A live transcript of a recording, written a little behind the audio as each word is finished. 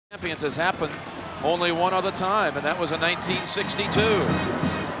Champions has happened only one other time, and that was in 1962.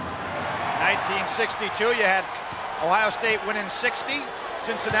 1962, you had Ohio State win in 60,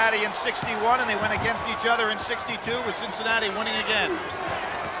 Cincinnati in 61, and they went against each other in 62 with Cincinnati winning again.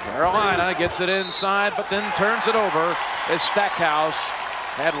 Carolina gets it inside, but then turns it over as Stackhouse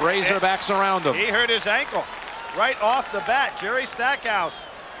had Razorbacks around him. He hurt his ankle right off the bat. Jerry Stackhouse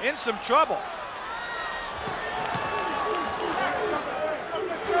in some trouble.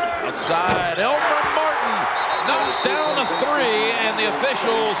 Outside, Elmer Martin knocks down a three, and the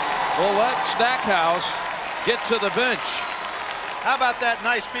officials will let Stackhouse get to the bench. How about that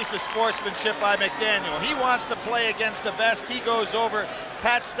nice piece of sportsmanship by McDaniel? He wants to play against the best. He goes over,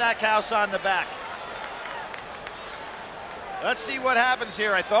 pats Stackhouse on the back. Let's see what happens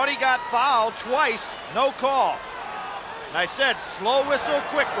here. I thought he got fouled twice, no call. And I said slow whistle,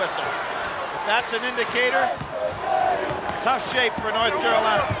 quick whistle. If that's an indicator, tough shape for North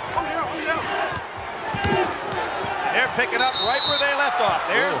Carolina. They're picking up right where they left off.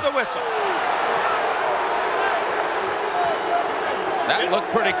 There's the whistle. That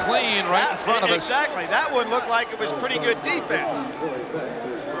looked pretty clean right in front of us. Exactly. That one looked like it was pretty good defense.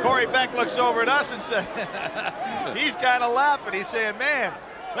 Corey Beck looks over at us and said, he's kind of laughing. He's saying, man,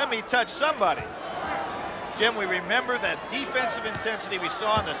 let me touch somebody. Jim, we remember that defensive intensity we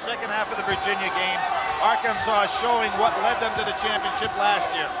saw in the second half of the Virginia game. Arkansas showing what led them to the championship last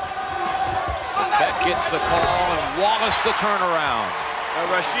year. Beck gets the call, and Wallace the turnaround.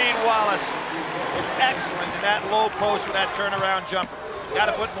 Rasheed Wallace is excellent in that low post with that turnaround jumper. Got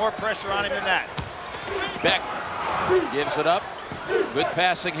to put more pressure on him than that. Beck gives it up. Good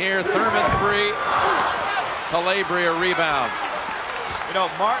passing here. Thurman three. Calabria rebound. You know,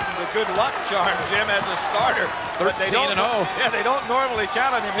 Martin, the good luck charm, Jim, as a starter. 13-0. Yeah, they don't normally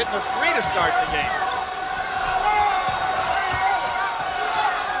count on him hitting a three to start the game.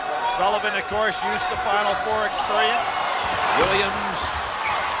 Sullivan, of course, used the Final Four experience. Williams.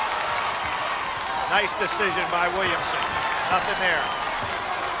 Nice decision by Williamson. Nothing there.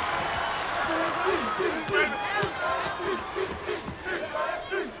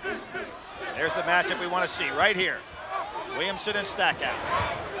 There's the matchup we want to see right here. Williamson and Stackhouse.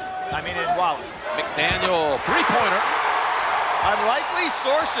 In Wallace. McDaniel, three-pointer. Unlikely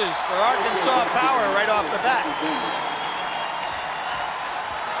sources for Arkansas power right off the bat.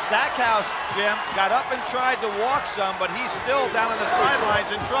 Stackhouse, Jim, got up and tried to walk some, but he's still down on the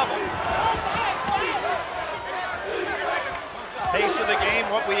sidelines in trouble. Pace of the game,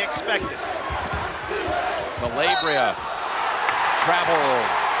 what we expected. Calabria, travel.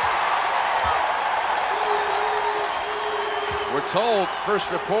 We're told,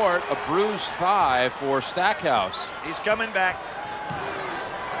 first report, a bruised thigh for Stackhouse. He's coming back.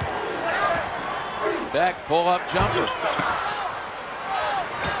 Beck, pull-up jumper.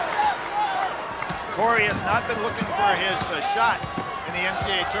 Corey has not been looking for his shot in the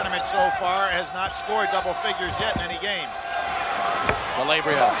NCAA tournament so far, has not scored double figures yet in any game.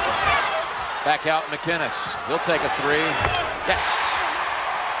 Calabria, back out McInnes. He'll take a three. Yes.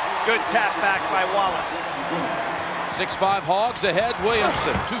 Good tap back by Wallace. 6'5" Hogs ahead.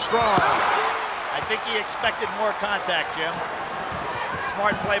 Williamson, too strong. I think he expected more contact, Jim.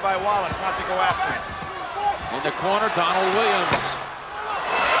 Smart play by Wallace not to go after him. In the corner, Donald Williams.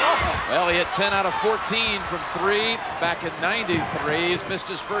 Well, he hit 10 out of 14 from three back in '93. He's missed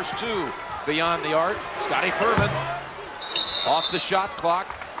his first two beyond the arc. Scotty Furman off the shot clock.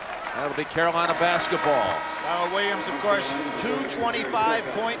 That'll be Carolina basketball. Donald Williams, of course, 2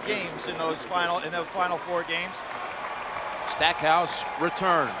 25-point games in those final four games. Stackhouse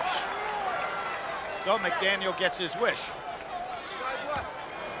returns. So McDaniel gets his wish.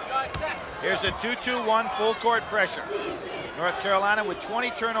 Here's a 2-2-1 full court pressure. North Carolina with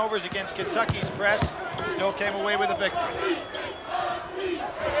 20 turnovers against Kentucky's press still came away with a victory.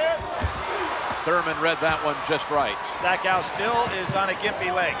 Thurman read that one just right. Stackhouse still is on a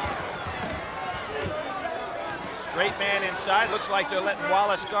gimpy leg. Straight man inside. Looks like they're letting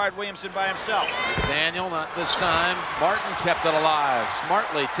Wallace guard Williamson by himself. Daniel, not this time. Martin kept it alive,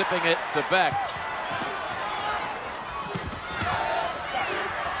 smartly tipping it to Beck.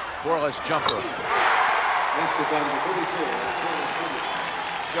 Corliss jumper.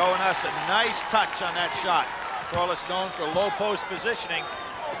 Showing us a nice touch on that shot. Corliss known for low post positioning.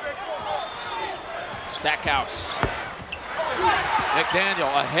 Stackhouse. McDaniel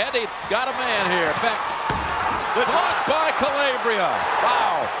ahead. He got a man here. Beck. Good block by Calabria.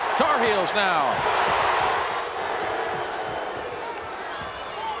 Wow. Tar Heels now.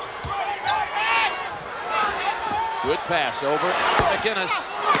 Good pass over to McInnes.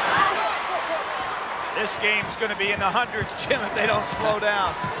 This game's going to be in the hundreds, Jim, if they don't slow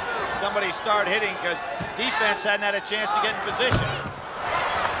down. Somebody start hitting, because defense hadn't had a chance to get in position.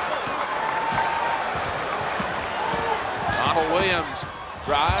 Donald Williams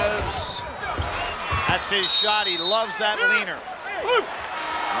drives. That's his shot. He loves that leaner.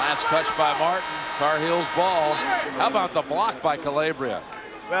 Last touch by Martin. Tar Heels ball. How about the block by Calabria?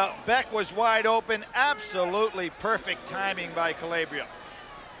 Well, Beck was wide open. Absolutely perfect timing by Calabria.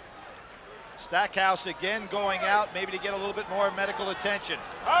 Stackhouse again going out, maybe to get a little bit more medical attention.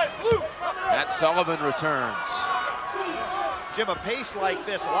 Matt Sullivan returns. Jim, a pace like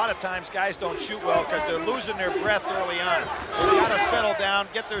this, a lot of times guys don't shoot well because they're losing their breath early on. They got to settle down,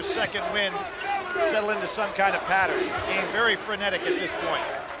 get their second wind, settle into some kind of pattern. Game very frenetic at this point.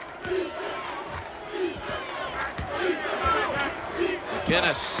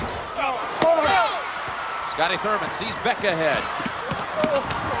 McGinnis. Scotty Thurman sees Beck ahead.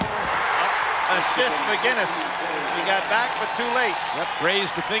 Assist McGinnis. He got back, but too late. Yep,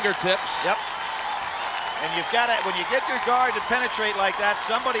 raised the fingertips. Yep. And you've got to, when you get your guard to penetrate like that,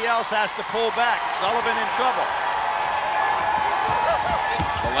 somebody else has to pull back. Sullivan in trouble.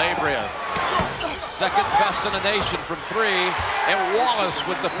 Calabria, second best in the nation from three, and Wallace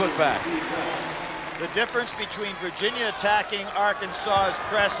with the putback. The difference between Virginia attacking Arkansas's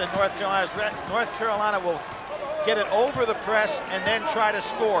press and North Carolina will get it over the press and then try to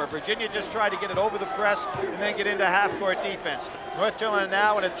score. Virginia just tried to get it over the press and then get into half-court defense. North Carolina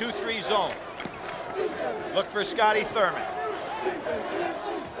now in a 2-3 zone. Look for Scotty Thurman.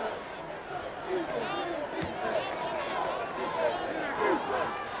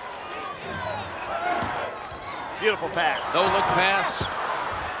 Beautiful pass. No look pass.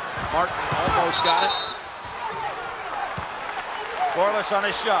 Martin almost got it. Corliss on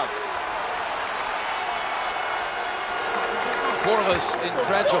a shove. Corliss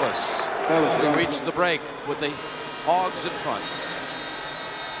incredulous. We reached the break with the Hogs in front.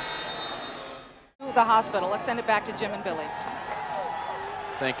 The hospital. Let's send it back to Jim and Billy.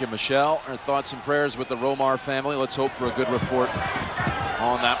 Thank you, Michelle. Our thoughts and prayers with the Romar family. Let's hope for a good report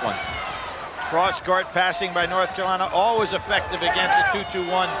on that one. Cross-court passing by North Carolina, always effective against a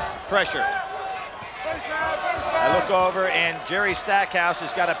 2-2-1 pressure. I look over, and Jerry Stackhouse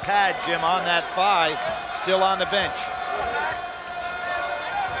has got a pad, Jim, on that 5, still on the bench.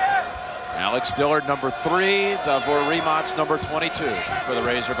 Alex Dillard, number 3. Davor Remont's number 22 for the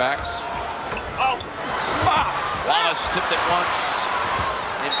Razorbacks. Wallace tipped it once.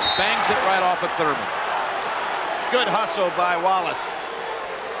 It bangs it right off of Thurman. Good hustle by Wallace.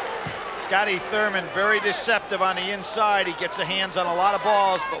 Scotty Thurman, very deceptive on the inside. He gets the hands on a lot of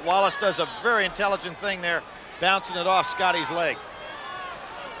balls, but Wallace does a very intelligent thing there, bouncing it off Scotty's leg.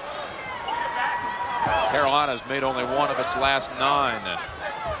 Carolina's made only one of its last 9.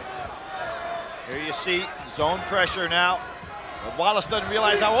 Here you see zone pressure now. But Wallace doesn't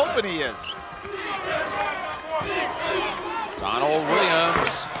realize how open he is. Donald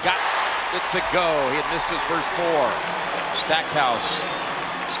Williams got it to go. He had missed his first 4. Stackhouse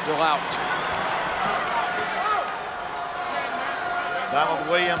still out. Donald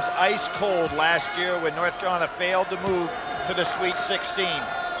Williams ice cold last year when North Carolina failed to move to the Sweet 16.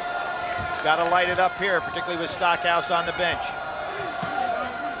 He's got to light it up here, particularly with Stackhouse on the bench.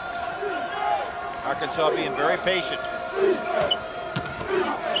 Arkansas being very patient.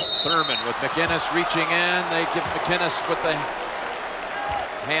 Thurman with McGinnis reaching in. They give McGinnis with the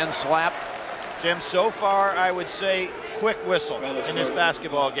hand slap. Jim, so far I would say quick whistle in this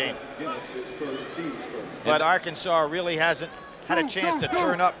basketball game. But Arkansas really hasn't had a chance to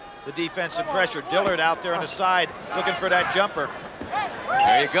turn up the defensive pressure. Dillard out there on the side looking for that jumper.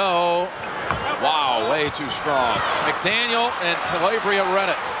 There you go. Wow, way too strong. McDaniel and Calabria read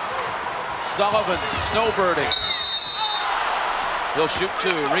it. Sullivan snowbirding. He'll shoot 2.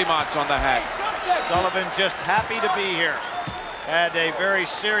 Remont's on the hat. Sullivan just happy to be here. Had a very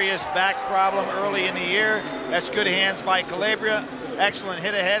serious back problem early in the year. That's good hands by Calabria. Excellent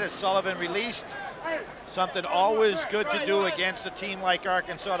hit ahead as Sullivan released. Something always good to do against a team like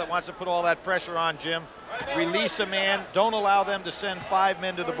Arkansas that wants to put all that pressure on, Jim. Release a man. Don't allow them to send 5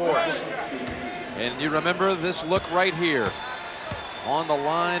 men to the boards. And you remember this look right here. On the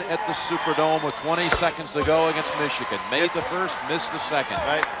line at the Superdome with 20 seconds to go against Michigan. Made the first, missed the second.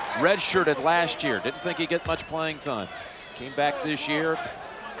 Right. Redshirted last year. Didn't think he'd get much playing time. Came back this year.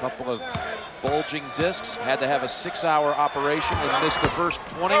 Couple of bulging discs. Had to have a 6-hour operation and missed the first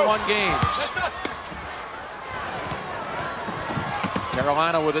 21 games.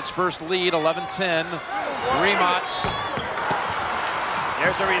 Carolina with its first lead, 11-10. Remont's.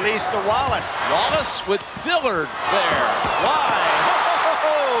 There's a release to Wallace. Wallace with Dillard there. Why?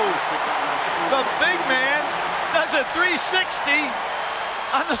 The big man does a 360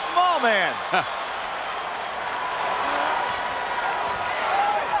 on the small man.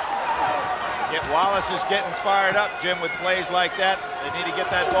 Wallace is getting fired up, Jim, with plays like that. They need to get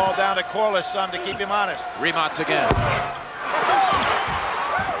that ball down to Corliss some to keep him honest. Remots again.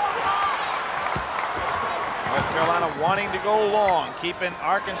 North Carolina wanting to go long, keeping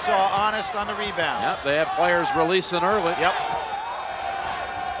Arkansas honest on the rebounds. Yep, they have players releasing early. Yep.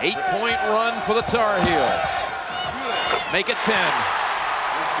 8-point run for the Tar Heels. Make it 10.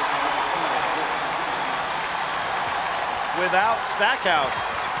 Without Stackhouse.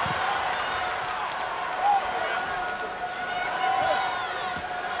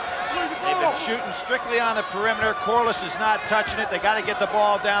 They've been shooting strictly on the perimeter. Corliss is not touching it. They got to get the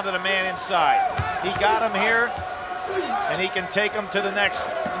ball down to the man inside. He got him here, and he can take him to the next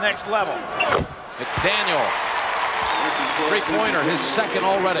level. McDaniel, three-pointer, his second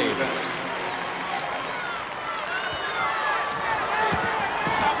already.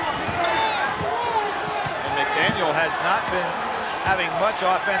 And McDaniel has not been having much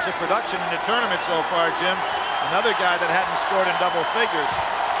offensive production in the tournament so far, Jim. Another guy that hadn't scored in double figures.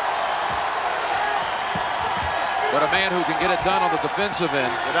 But a man who can get it done on the defensive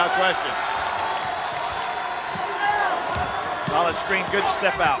end. Without question. Solid screen, good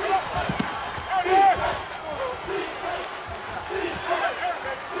step out.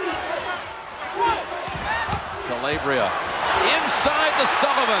 Calabria inside the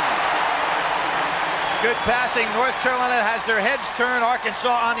Sullivan. Good passing. North Carolina has their heads turned.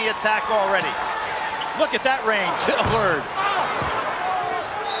 Arkansas on the attack already. Look at that range. Dillard.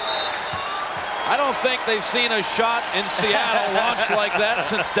 I don't think they've seen a shot in Seattle launch like that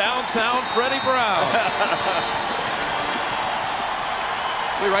since downtown Freddie Brown.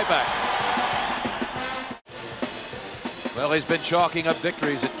 We'll be right back. Well, he's been chalking up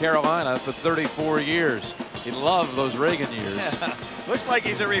victories at Carolina for 34 years. He loved those Reagan years. Looks like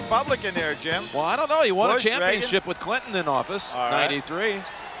he's a Republican there, Jim. Well, I don't know. He won Bush, a championship Reagan. with Clinton in office, All right. 93.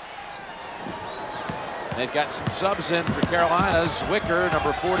 They've got some subs in for Carolina. Zwicker,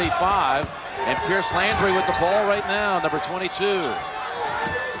 number 45. And Pierce Landry with the ball right now, number 22.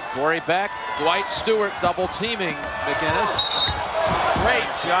 Corey Beck, Dwight Stewart double teaming McInnes. Great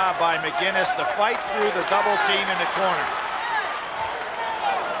job by McInnes to fight through the double team in the corner.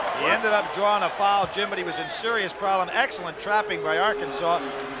 He ended up drawing a foul, Jim, but he was in serious problem. Excellent trapping by Arkansas.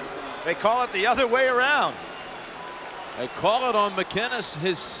 They call it the other way around. They call it on McInnes,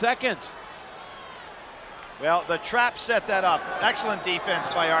 his second. Well, the trap set that up. Excellent defense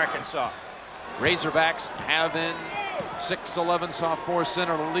by Arkansas. Razorbacks have in 6'11" sophomore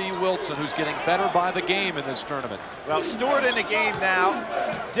center Lee Wilson, who's getting better by the game in this tournament. Well, Stewart in the game now.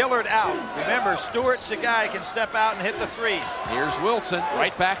 Dillard out. Remember, Stewart's the guy who can step out and hit the threes. Here's Wilson,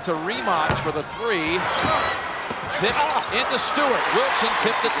 right back to Remots for the three. Tip into Stewart. Wilson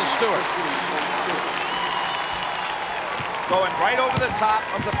tipped it to Stewart. Going right over the top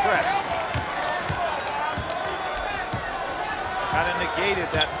of the press. Kind of negated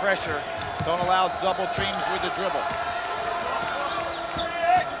that pressure. Don't allow double teams with the dribble.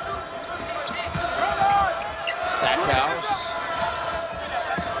 Stackhouse.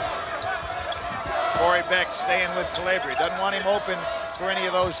 Corey Beck staying with Calabria. Doesn't want him open for any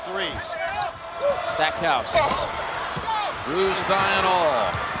of those threes. Stackhouse. Bruce thigh and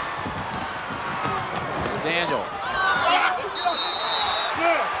all. Daniel.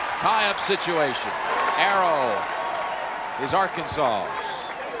 Tie-up situation. Arrow is Arkansas.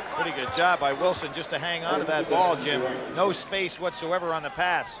 Pretty good job by Wilson just to hang on to that ball, Jim. No space whatsoever on the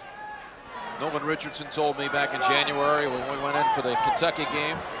pass. Nolan Richardson told me back in January when we went in for the Kentucky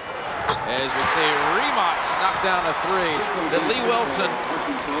game, as we say, Remots knocked down a three, that Lee Wilson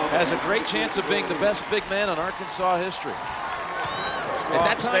has a great chance of being the best big man in Arkansas history. At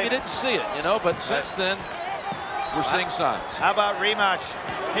that time, you didn't see it, you know, but since then, we're seeing signs. How about Rematch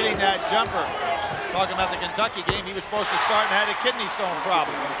hitting that jumper? Talking about the Kentucky game, he was supposed to start and had a kidney stone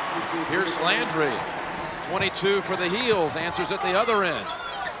problem. Pierce Landry, 22 for the Heels, answers at the other end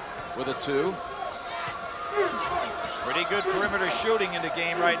with a 2. Pretty good perimeter shooting in the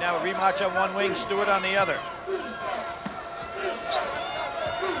game right now. Rematch on one wing, Stewart on the other.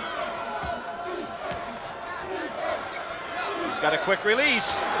 He's got a quick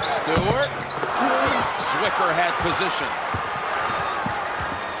release. Stewart. Zwicker had position.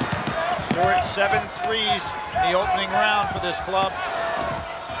 Stewart 7 threes in the opening round for this club.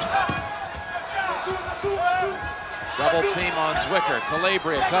 Double team on Zwicker.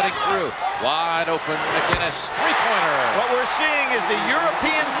 Calabria cutting through. Wide open McInnes, three-pointer. What we're seeing is the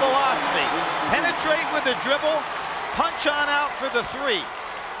European philosophy. Penetrate with the dribble, punch on out for the three.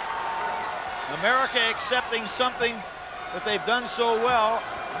 America accepting something that they've done so well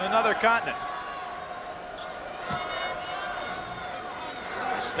in another continent.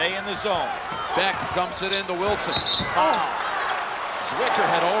 Stay in the zone. Beck dumps it into Wilson. Foul. Zwicker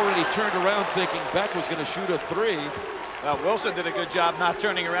had already turned around thinking Beck was going to shoot a three. Well, Wilson did a good job not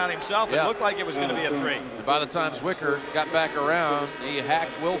turning around himself. It looked like it was going to be a three. And by the time Zwicker got back around, he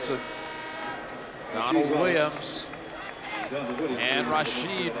hacked Wilson. Donald Williams and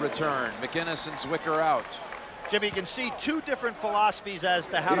Rashid return. McInnes and Zwicker out. Jimmy, you can see two different philosophies as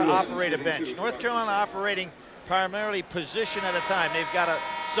to how to operate a bench. North Carolina operating primarily position at a time. They've got a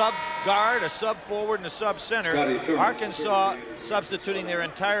sub guard, a sub forward, and a sub center. Arkansas substituting their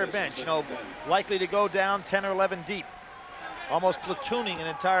entire bench, you know, likely to go down 10 or 11 deep, almost platooning an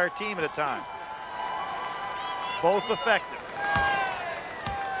entire team at a time. Both effective.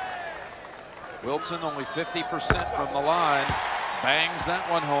 Wilson only 50% from the line, bangs that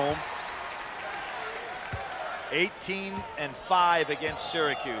one home. 18-5 against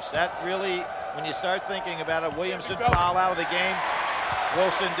Syracuse. That really, when you start thinking about it, Williamson foul out of the game.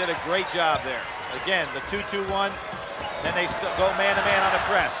 Wilson did a great job there. Again, the 2-2-1, then they go man-to-man on the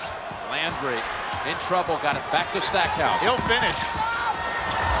press. Landry in trouble, got it back to Stackhouse. He'll finish.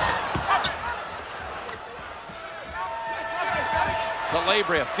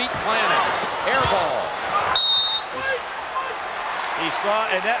 Calabria, feet planted, air ball. He saw,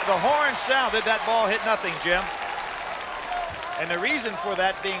 and the horn sounded, that ball hit nothing, Jim. And the reason for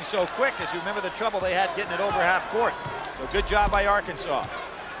that being so quick is, you remember the trouble they had getting it over half court. So good job by Arkansas.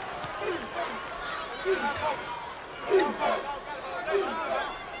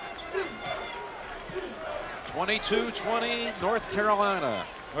 (22-20) North Carolina.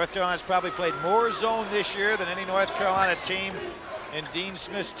 North Carolina's probably played more zone this year than any North Carolina team in Dean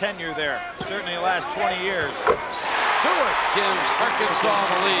Smith's tenure there. Certainly the last 20 years. Stewart gives Arkansas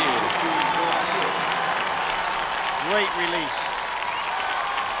the lead. Great release.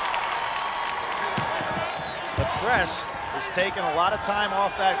 The press has taken a lot of time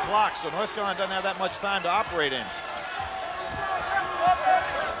off that clock, so North Carolina doesn't have that much time to operate in.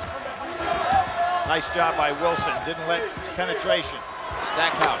 Nice job by Wilson, didn't let penetration.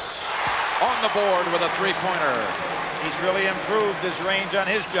 Stackhouse on the board with a three-pointer. He's really improved his range on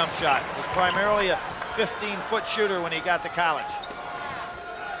his jump shot. He was primarily a 15-foot shooter when he got to college.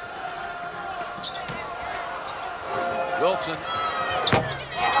 Wilson.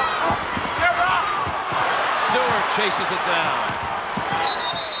 Stewart chases it down.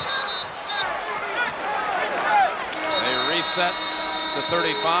 They reset to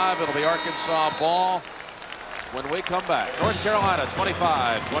 35. It'll be Arkansas ball when we come back. North Carolina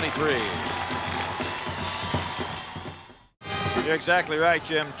 25-23. You're exactly right,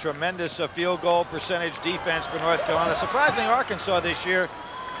 Jim. Tremendous field goal percentage defense for North Carolina. Surprisingly, Arkansas this year,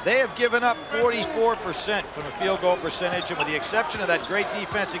 they have given up 44% from the field goal percentage, and with the exception of that great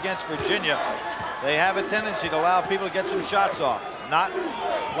defense against Virginia, they have a tendency to allow people to get some shots off. Not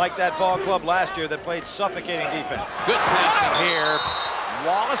like that ball club last year that played suffocating defense. Good passing here.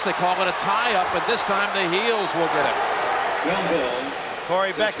 Wallace, they call it a tie-up, but this time the heels will get it.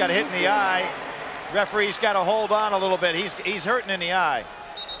 Corey Beck got hit in the eye. Referee's got to hold on a little bit. He's hurting in the eye.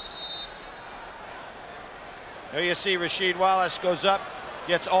 There you see Rasheed Wallace goes up,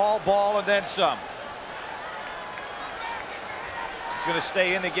 gets all ball and then some. He's going to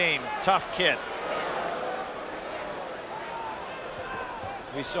stay in the game. Tough kid.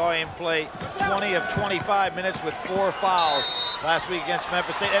 We saw him play 20 of 25 minutes with 4 fouls last week against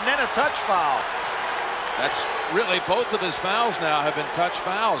Memphis State, and then a touch foul. That's really, both of his fouls now have been touch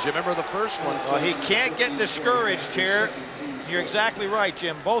fouls. You remember the first one? Well, he can't get discouraged here. You're exactly right,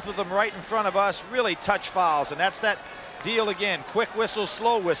 Jim. Both of them right in front of us, really touch fouls, and that's that deal again. Quick whistle,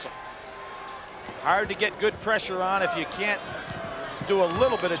 slow whistle. Hard to get good pressure on if you can't do a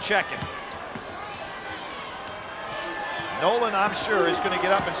little bit of checking. Nolan, I'm sure, is going to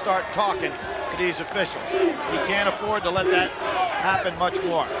get up and start talking to these officials. He can't afford to let that happen much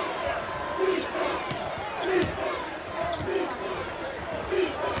more.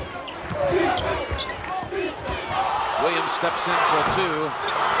 Williams steps in for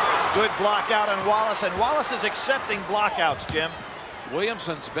 2. Good block out on Wallace, and Wallace is accepting blockouts, Jim.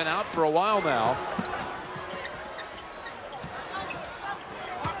 Williamson's been out for a while now.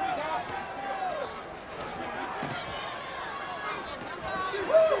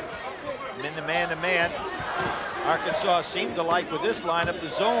 In the man-to-man, Arkansas seemed to like with this lineup the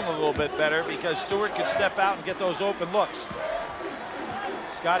zone a little bit better because Stewart could step out and get those open looks.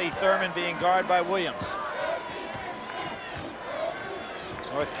 Scotty Thurman being guarded by Williams.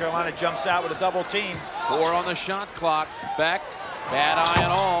 North Carolina jumps out with a double team. 4 on the shot clock. Beck Bad eye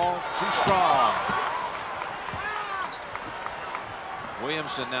and all, too strong.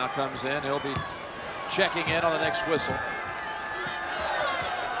 Williamson now comes in. He'll be checking in on the next whistle.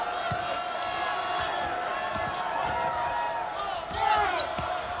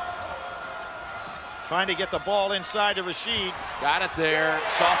 Trying to get the ball inside to Rashid. Got it there,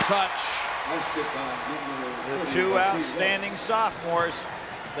 soft touch. The two outstanding sophomores.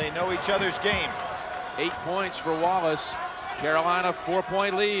 They know each other's game. 8 points for Wallace. Carolina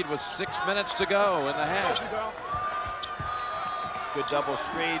 4-point lead with 6 minutes to go in the half. Good double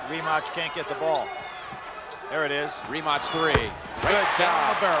screen. Rematch can't get the ball. There it is. Rematch 3. Right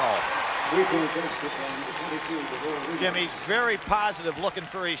down the barrel. Jimmy's very positive, looking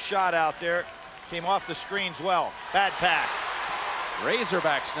for his shot out there. Came off the screens well. Bad pass.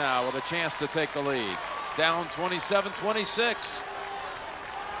 Razorbacks now with a chance to take the lead. Down 27-26.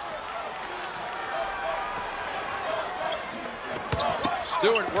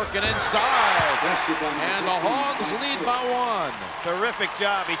 Stewart working inside. And the Hogs lead by 1. Terrific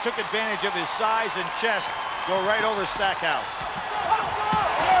job. He took advantage of his size and chest. Go right over Stackhouse.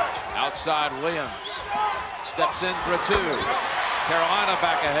 Outside Williams. Steps in for a 2. Carolina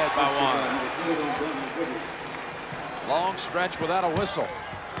back ahead by 1. Long stretch without a whistle.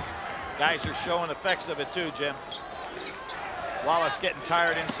 Guys are showing effects of it too, Jim. Wallace getting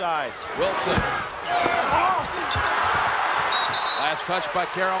tired inside. Wilson. Last touch by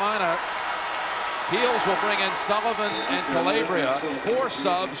Carolina. Heels will bring in Sullivan and Calabria. 4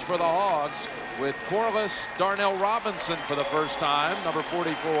 subs for the Hogs with Corliss, Darnell Robinson for the first time, number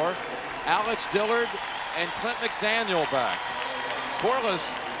 44. Alex Dillard and Clint McDaniel back.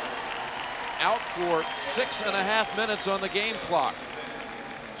 Corliss out for 6.5 minutes on the game clock.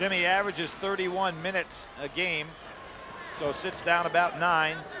 Jimmy averages 31 minutes a game, so sits down about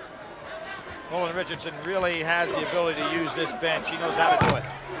 9. Nolan Richardson really has the ability to use this bench. He knows how to do it.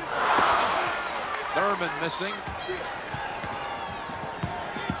 Thurman missing.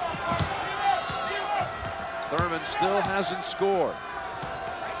 Thurman still hasn't scored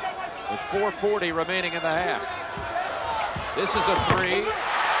with 4:40 remaining in the half. This is a 3.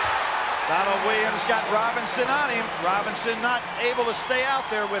 Donald Williams got Robinson on him. Robinson not able to stay out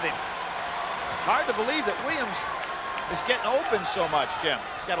there with him. It's hard to believe that Williams is getting open so much, Jim.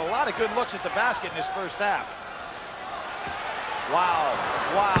 He's got a lot of good looks at the basket in his first half. Wow,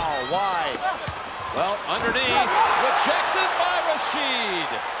 wow, wide. Well, underneath, rejected by Rashid.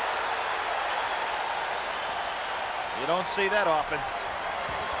 You don't see that often.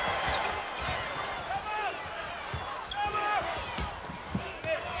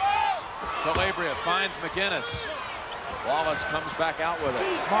 Calabria finds McGinnis. Wallace comes back out with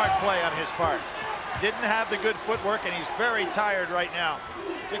it. Smart play on his part. Didn't have the good footwork, and he's very tired right now,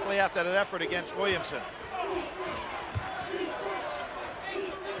 particularly after that effort against Williamson.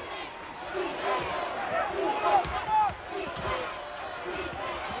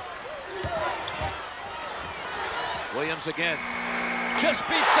 Williams again. Just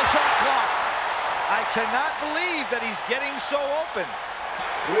beats the shot clock. I cannot believe that he's getting so open.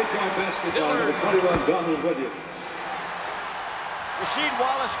 Three-point basketball, number 21, Donald Williams. Rasheed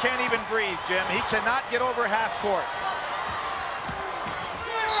Wallace can't even breathe, Jim. He cannot get over half court.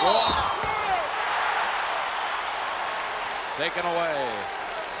 Taken away.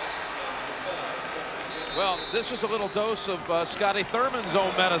 Well, this was a little dose of Scotty Thurman's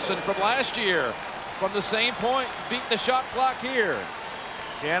own medicine from last year. From the same point, beat the shot clock here.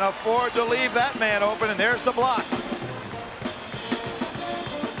 Can't afford to leave that man open, and there's the block.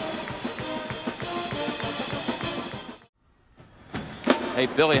 Hey,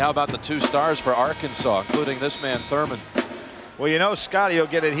 Billy, how about the 2 stars for Arkansas, including this man, Thurman? Well, you know Scotty will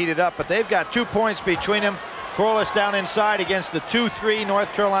get it heated up, but they've got 2 points between them. Corliss down inside against the 2-3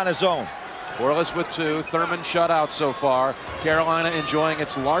 North Carolina zone. Corliss with 2. Thurman shutout so far. Carolina enjoying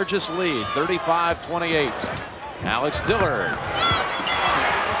its largest lead, 35-28. Alex Dillard.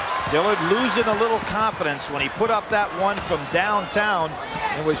 Dillard losing a little confidence when he put up that one from downtown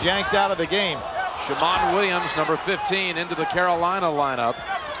and was yanked out of the game. Shammond Williams, number 15, into the Carolina lineup.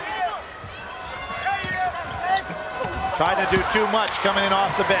 Tried to do too much coming in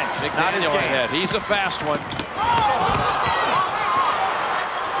off the bench. Not his game. Ahead. He's a fast one.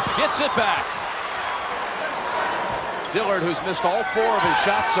 Gets it back. Dillard, who's missed all 4 of his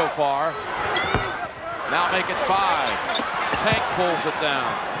shots so far. Now make it 5. Tank pulls it down.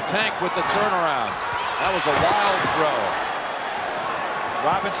 Tank with the turnaround. That was a wild throw.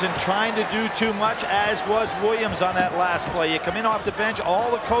 Robinson trying to do too much, as was Williams on that last play. You come in off the bench,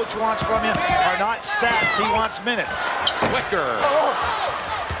 all the coach wants from you are not stats, he wants minutes. Swicker.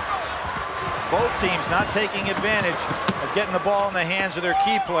 Both teams not taking advantage of getting the ball in the hands of their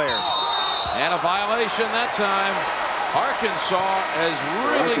key players. And a violation that time. Arkansas has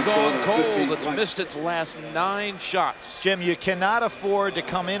really gone cold. It's missed its last 9 shots. Jim, you cannot afford to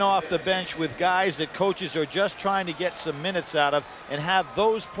come in off the bench with guys that coaches are just trying to get some minutes out of and have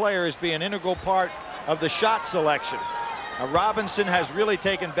those players be an integral part of the shot selection. Now, Robinson has really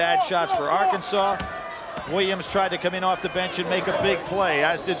taken bad shots for Arkansas. Williams tried to come in off the bench and make a big play,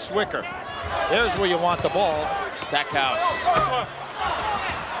 as did Zwicker. There's where you want the ball. Stackhouse.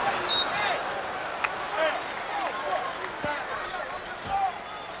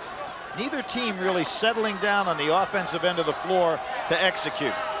 Neither team really settling down on the offensive end of the floor to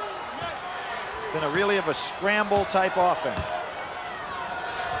execute. Been a really of a scramble type offense.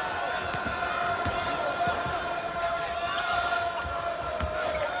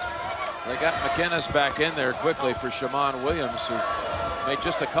 They got McInnes back in there quickly for Shammond Williams, who made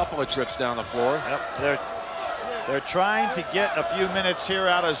just a couple of trips down the floor. Yep, they're trying to get a few minutes here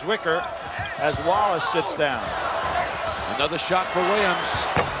out of Zwicker as Wallace sits down. Another shot for Williams.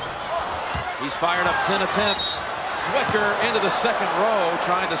 He's fired up 10 attempts. Zwicker into the second row,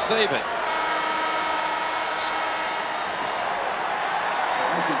 trying to save it.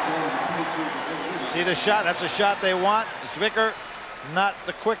 See the shot? That's a shot they want. Zwicker, not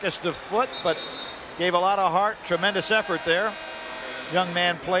the quickest of foot, but gave a lot of heart. Tremendous effort there. Young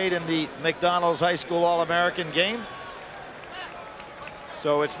man played in the McDonald's High School All-American game.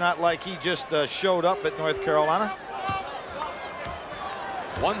 So it's not like he just showed up at North Carolina.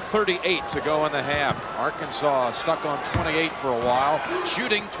 1:38 to go in the half. Arkansas stuck on 28 for a while,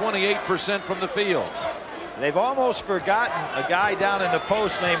 shooting 28% from the field. They've almost forgotten a guy down in the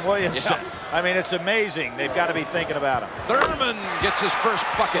post named Williamson. Yeah. I mean, it's amazing. They've got to be thinking about him. Thurman gets his first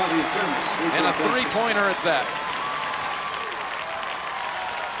bucket, and a three-pointer at that.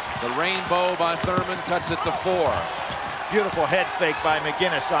 The rainbow by Thurman cuts it to 4. Beautiful head fake by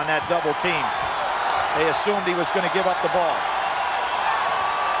McInnes on that double team. They assumed he was going to give up the ball.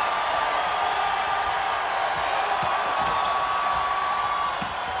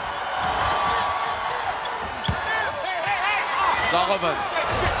 Sullivan,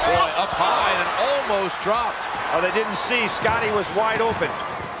 boy, up high and almost dropped. Oh, they didn't see. Scotty was wide open.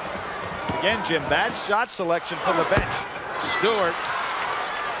 Again, Jim, bad shot selection from the bench. Stewart.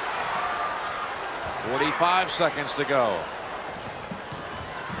 45 seconds to go.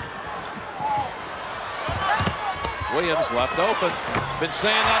 Williams left open. Been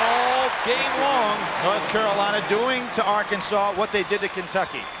saying that all game long. North Carolina doing to Arkansas what they did to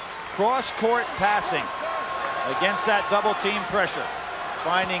Kentucky. Cross-court passing against that double team pressure.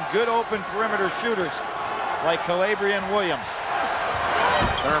 Finding good open perimeter shooters like Calabria and Williams.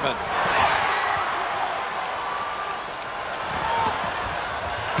 Thurman.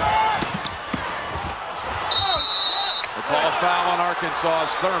 The call foul on Arkansas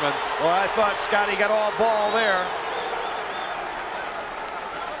is Thurman. Well, I thought Scotty got all ball there.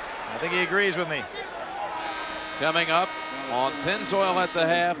 I think he agrees with me. Coming up on Pennzoil at the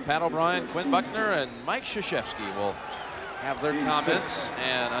half, Pat O'Brien, Quinn Buckner, and Mike Krzyzewski will have their comments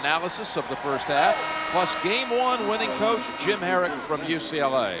and analysis of the first half, plus Game 1 winning coach Jim Herrick from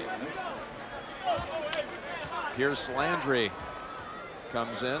UCLA. Pierce Landry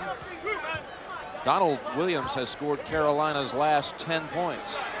comes in. Donald Williams has scored Carolina's last 10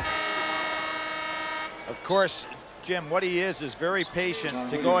 points. Of course, Jim, what he is very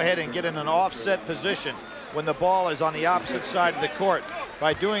patient to go ahead and get in an offset position when the ball is on the opposite side of the court.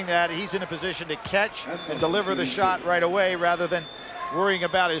 By doing that, he's in a position to catch and deliver the shot right away rather than worrying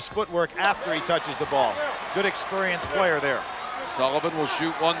about his footwork after he touches the ball. Good experienced player there. Sullivan will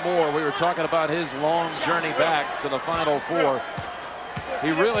shoot one more. We were talking about his long journey back to the Final Four.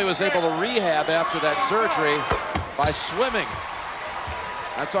 He really was able to rehab after that surgery by swimming.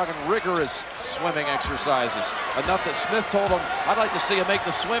 I'm talking rigorous swimming exercises. Enough that Smith told him, I'd like to see him make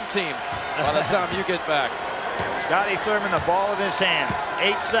the swim team by the time you get back. Scotty Thurman, the ball in his hands.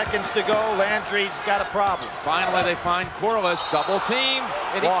 8 seconds to go. Landry's got a problem. Finally, they find Corliss, double team,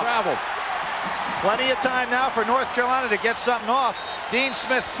 and he traveled. Plenty of time now for North Carolina to get something off. Dean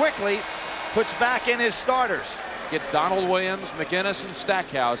Smith quickly puts back in his starters. Gets Donald Williams, McInnes, and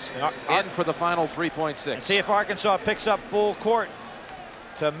Stackhouse in for the final 3.6. And see if Arkansas picks up full court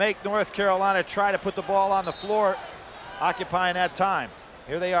to make North Carolina try to put the ball on the floor, occupying that time.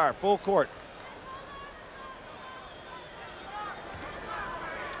 Here they are, full court.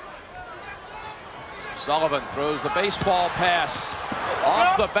 Sullivan throws the baseball pass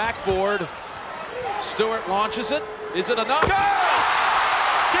off the backboard. Stewart launches it. Is it enough? Yes!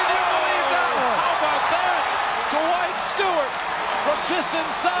 Can you believe that one? How about that? Dwight Stewart from just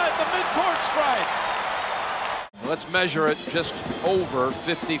inside the midcourt stripe. Let's measure it just over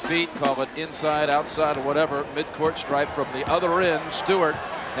 50 feet. Call it inside, outside, or whatever. Midcourt stripe from the other end. Stewart,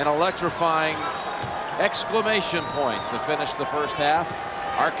 an electrifying exclamation point to finish the first half.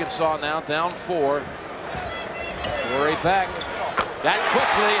 Arkansas now down 4. Corey Beck. That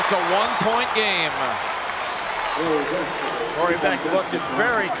quickly, it's a 1-point game. Corey Beck looked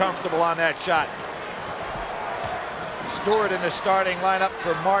very comfortable on that shot. Stewart in the starting lineup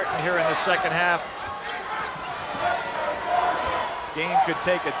for Martin here in the second half. Game could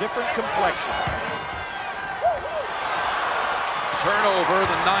take a different complexion. Turnover,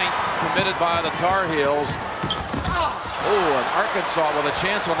 the 9th, committed by the Tar Heels. Oh, and Arkansas with a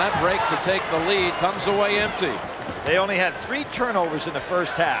chance on that break to take the lead, comes away empty. They only had 3 turnovers in the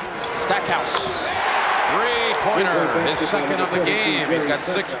first half. Stackhouse, 3-pointer, his second of the game. He's got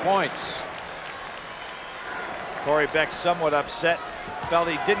 6 points. Corey Beck somewhat upset. Felt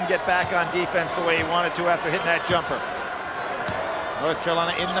he didn't get back on defense the way he wanted to after hitting that jumper. North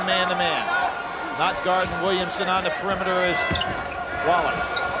Carolina in the man-to-man. Not guarding Williamson on the perimeter is Wallace.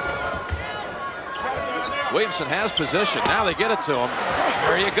 Williamson has position. Now they get it to him.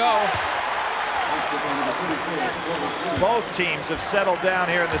 There you go. Both teams have settled down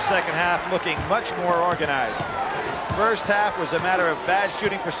here in the second half, looking much more organized. First half was a matter of bad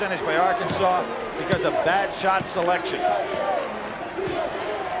shooting percentage by Arkansas because of bad shot selection.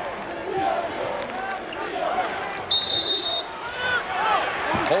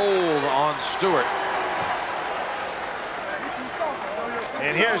 Hold on Stewart.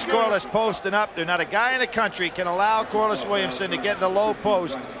 And here's Corliss posting up. There's not a guy in the country can allow Corliss Williamson to get in the low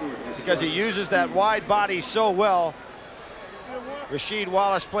post because he uses that wide body so well. Rasheed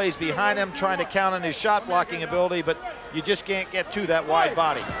Wallace plays behind him, trying to count on his shot blocking ability, but you just can't get to that wide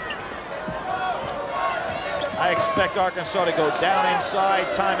body. I expect Arkansas to go down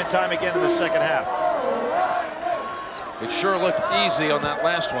inside time and time again in the second half. It sure looked easy on that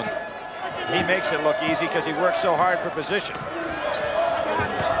last one. He makes it look easy because he works so hard for position.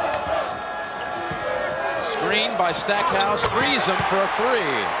 Screen by Stackhouse, frees him for a 3.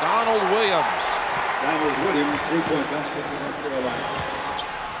 Donald Williams. Donald Williams, 3-point basket for North Carolina.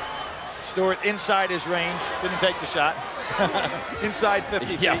 Stewart inside his range, didn't take the shot. Inside 50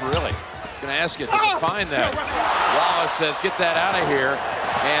 feet. Yeah, really. I was going to ask you, did you find that? Wallace says, get that out of here.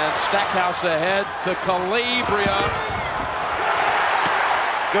 And Stackhouse ahead to Calabria.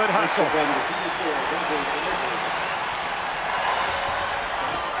 Good hustle.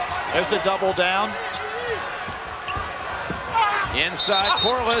 There's the double down. Inside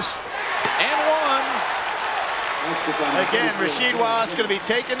Corliss, and 1. Again, Rasheed Wallace going to be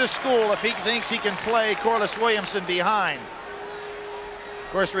taken to school if he thinks he can play Corliss Williamson behind.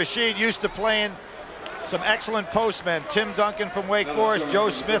 Of course, Rasheed used to playing some excellent postmen. Tim Duncan from Wake Forest, Joe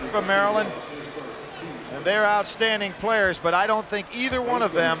Smith from Maryland. And they're outstanding players, but I don't think either one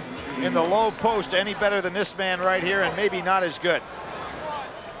of them in the low post any better than this man right here, and maybe not as good.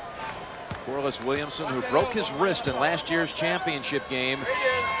 Corliss Williamson, who broke his wrist in last year's championship game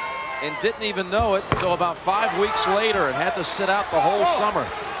and didn't even know it until about 5 weeks later and had to sit out the whole summer.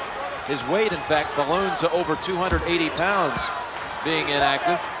 His weight, in fact, ballooned to over 280 pounds being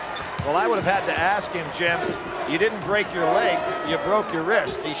inactive. Well, I would have had to ask him, Jim, you didn't break your leg, you broke your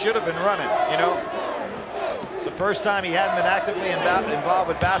wrist. He should have been running, you know. It's the first time he hadn't been actively involved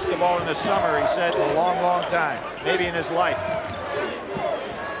with basketball in the summer, he said, in a long, long time, maybe in his life.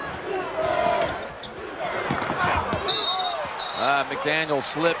 McDaniel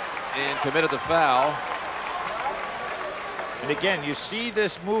slipped and committed the foul. And again, you see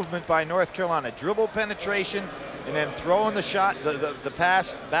this movement by North Carolina. Dribble penetration and then throwing the shot, the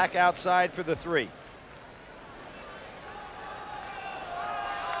pass back outside for the 3.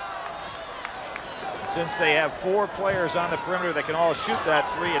 Since they have 4 players on the perimeter that can all shoot that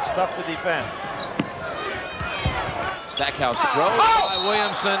 3, it's tough to defend. Stackhouse drove by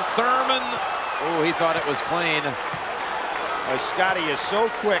Williamson. Thurman, oh, he thought it was clean. Scotty is so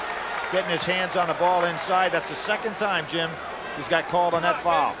quick getting his hands on the ball inside. That's the second time, Jim, he's got called on that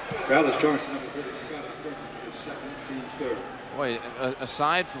foul. Foul is charged to number 30, Scotty Thurman, his second, team's third. Boy,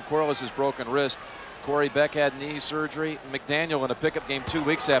 aside from Corliss's broken wrist, Corey Beck had knee surgery. McDaniel in a pickup game 2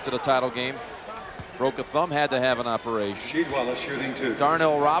 weeks after the title game broke a thumb, had to have an operation. Rasheed Wallace shooting 2.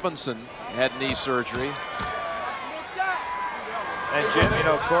 Darnell Robinson had knee surgery. And Jim, you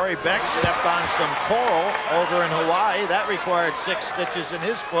know, Corey Beck stepped on some coral over in Hawaii. That required 6 stitches in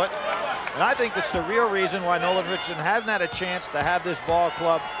his foot. And I think that's the real reason why Nolan Richardson hasn't had a chance to have this ball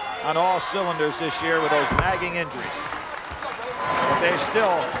club on all cylinders this year with those nagging injuries. But they're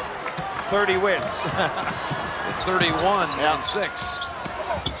still 30 wins. 31 and 6.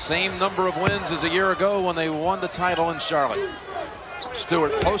 Same number of wins as a year ago when they won the title in Charlotte.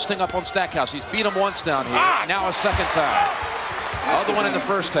 Stewart posting up on Stackhouse. He's beat him once down here. Now a second time. Other one in the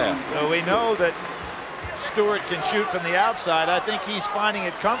first half. So we know that Stewart can shoot from the outside. I think he's finding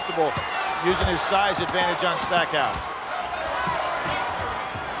it comfortable using his size advantage on Stackhouse.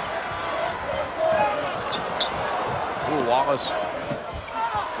 Ooh, Wallace.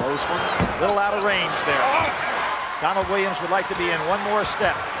 Close one. A little out of range there. Donald Williams would like to be in one more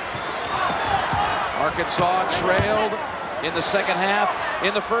step. Arkansas trailed in the second half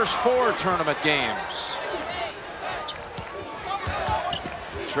in the first 4 tournament games.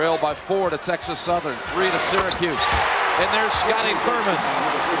 Trailed by 4 to Texas Southern, 3 to Syracuse. And there's Scotty Thurman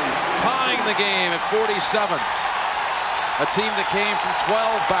tying the game at 47. A team that came from 12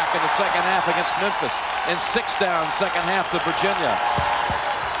 back in the second half against Memphis and 6 down second half to Virginia.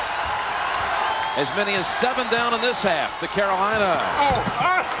 As many as 7 down in this half to Carolina.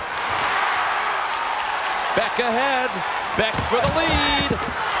 Beck ahead. Beck for the lead.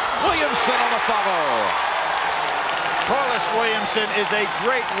 Williamson on the follow. Corliss Williamson is a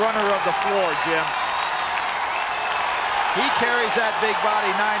great runner of the floor, Jim. He carries that big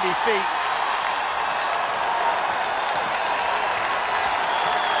body 90 feet.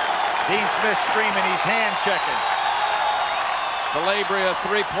 Dean Smith screaming, he's hand checking. Calabria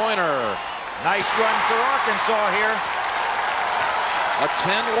three-pointer. Nice run for Arkansas here. A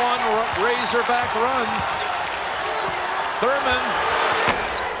 10-1 Razorback run. Thurman.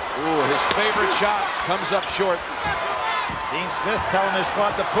 Ooh, his favorite shot comes up short. Dean Smith telling his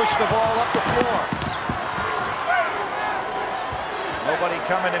squad to push the ball up the floor. Nobody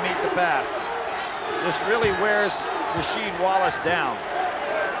coming to meet the pass. This really wears Rasheed Wallace down.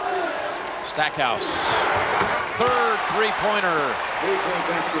 Stackhouse. Third three-pointer.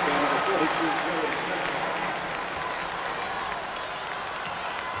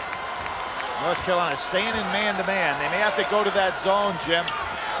 North Carolina staying in man-to-man. They may have to go to that zone, Jim,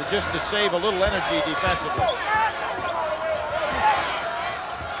 to save a little energy defensively.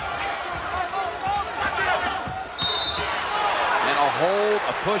 And a hold,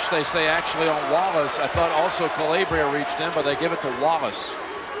 a push, they say, actually on Wallace. I thought also Calabria reached in, but they give it to Wallace.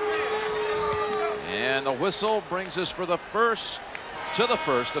 And the whistle brings us to the first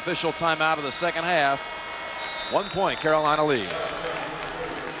official timeout of the second half. 1 point, Carolina lead.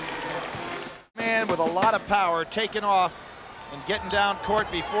 Man with a lot of power taking off and getting down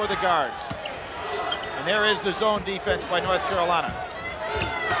court before the guards. And there is the zone defense by North Carolina.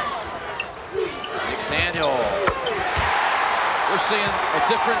 McDaniel. We're seeing a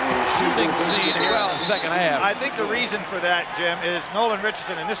different shooting scene here in the second half. I think the reason for that, Jim, is Nolan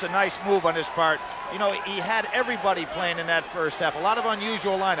Richardson, and this is a nice move on his part. You know, he had everybody playing in that first half. A lot of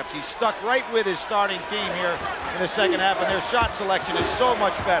unusual lineups. He stuck right with his starting team here in the second half, and their shot selection is so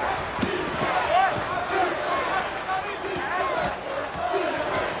much better.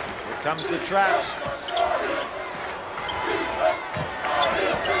 Here comes the traps.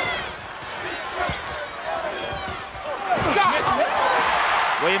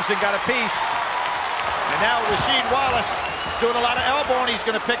 Williamson got a piece. And now Rasheed Wallace doing a lot of elbow, and he's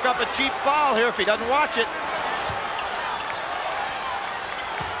going to pick up a cheap foul here if he doesn't watch it.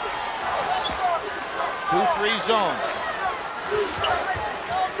 2-3 zone.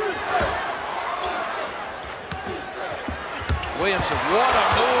 Williamson, what a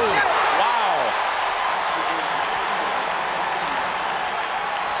move. Wow.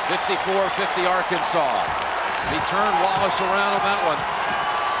 54-50 Arkansas. He turned Wallace around on that one.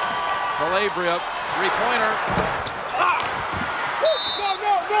 Calabria, three-pointer.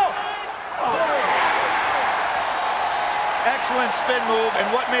 Excellent spin move, and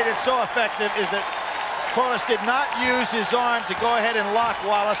what made it so effective is that Corliss did not use his arm to go ahead and lock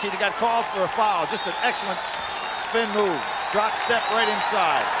Wallace. He got called for a foul. Just an excellent spin move. Drop step right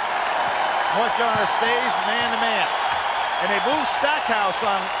inside. North Carolina stays man-to-man. And they move Stackhouse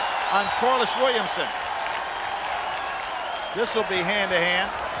on Corliss Williamson. This will be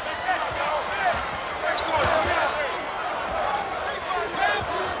hand-to-hand.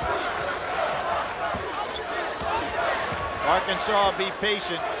 Arkansas will be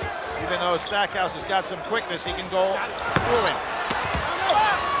patient. Even though Stackhouse has got some quickness, he can go through him.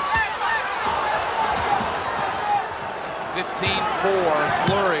 15-4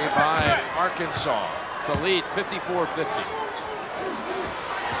 flurry by Arkansas to lead 54-50.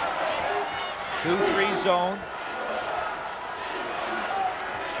 2-3 zone.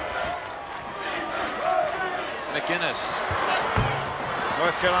 McInnes.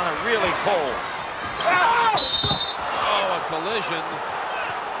 North Carolina really cold. Oh, a collision.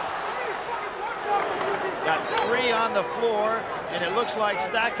 Got 3 on the floor. And it looks like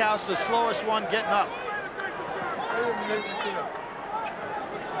Stackhouse the slowest one getting up.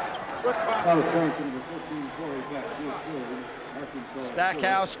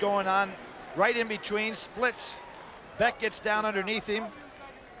 Stackhouse going on right in between, splits. Beck gets down underneath him.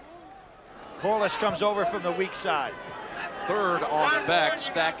 Corliss comes over from the weak side. Third on Beck.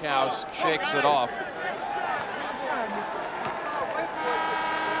 Stackhouse shakes it off.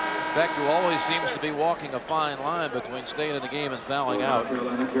 Beck, who always seems to be walking a fine line between staying in the game and fouling out.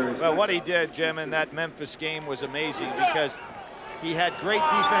 Well, what he did, Jim, in that Memphis game was amazing because he had great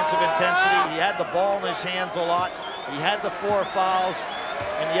defensive intensity. He had the ball in his hands a lot. He had the 4 fouls,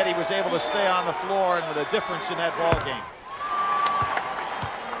 and yet he was able to stay on the floor and with a difference in that ball game.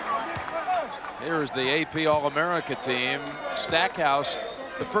 Here's the AP All-America team. Stackhouse,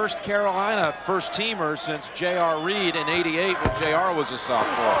 the first Carolina first-teamer since J.R. Reed in '88 when J.R. was a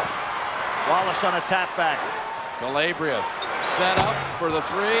sophomore. Wallace on a tap back. Calabria set up for the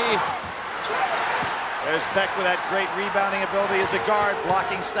 3. There's Beck with that great rebounding ability as a guard,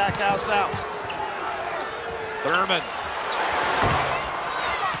 blocking Stackhouse out. Thurman.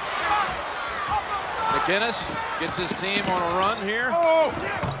 McInnes gets his team on a run here.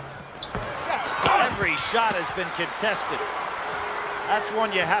 Every shot has been contested. That's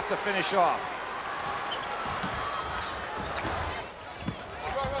one you have to finish off.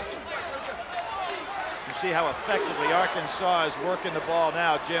 You see how effectively Arkansas is working the ball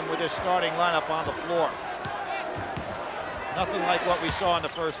now, Jim, with his starting lineup on the floor. Nothing like what we saw in the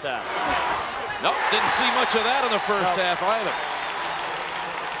first half. Nope, didn't see much of that in the first half either.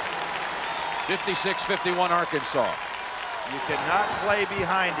 56-51 Arkansas. You cannot play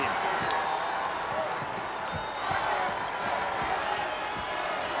behind him.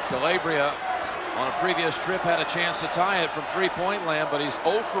 Calabria on a previous trip had a chance to tie it from 3-point land, but he's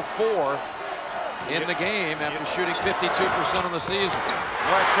 0 for 4 in the game after shooting 52% on the season.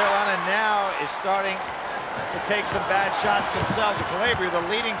 North Carolina now is starting to take some bad shots themselves. Calabria, the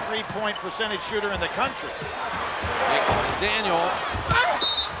leading 3-point percentage shooter in the country. Daniel,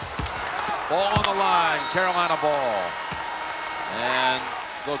 ball on the line, Carolina ball. And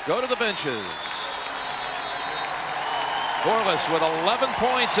they'll go to the benches. Corliss with 11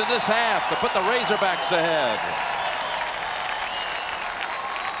 points in this half to put the Razorbacks ahead.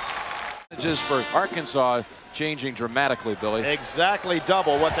 Just for Arkansas changing dramatically, Billy. Exactly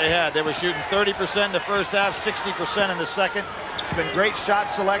double what they had. They were shooting 30% in the first half, 60% in the second. It's been great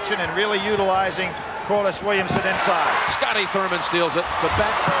shot selection and really utilizing Corliss Williamson inside. Scotty Thurman steals it to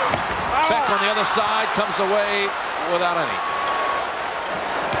Beck. Beck on the other side comes away without any.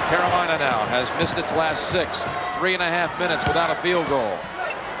 Carolina now has missed its last 6. 3.5 minutes without a field goal.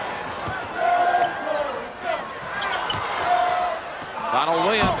 Donald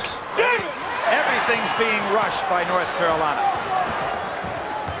Williams. Everything's being rushed by North Carolina.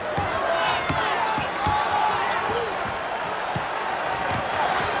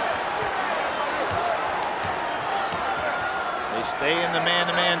 They stay in the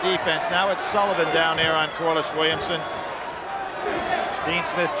man-to-man defense. Now it's Sullivan down there on Corliss Williamson. Dean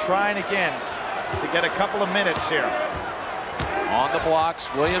Smith trying again to get a couple of minutes here. On the blocks,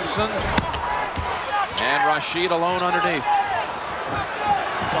 Williamson and Rashid alone underneath.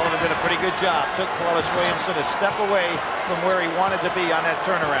 Sullivan did a pretty good job. Took Corliss Williamson a step away from where he wanted to be on that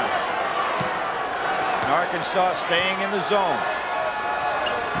turnaround. And Arkansas staying in the zone.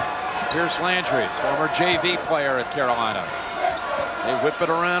 Pierce Landry, former JV player at Carolina. They whip it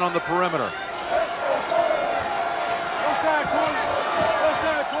around on the perimeter.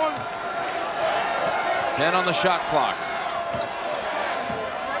 10 on the shot clock.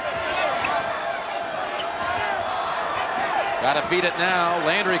 Got to beat it now.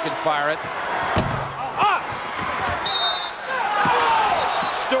 Landry can fire it.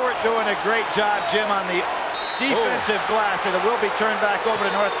 Stewart doing a great job, Jim, on the defensive glass, and it will be turned back over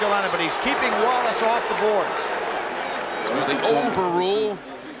to North Carolina, but he's keeping Wallace off the boards. So the overrule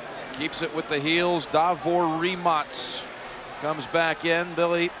keeps it with the heels. Davor Remots comes back in.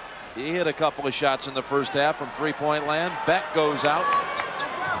 Billy, he hit a couple of shots in the first half from 3-point land. Beck goes out.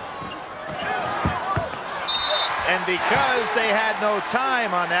 And because they had no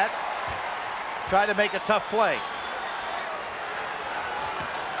time on that, try to make a tough play.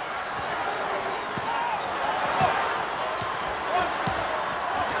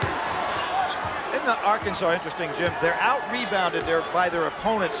 Isn't Arkansas interesting, Jim? They're out-rebounded by their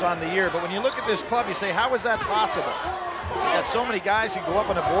opponents on the year, but when you look at this club, you say, how is that possible? You got so many guys who go up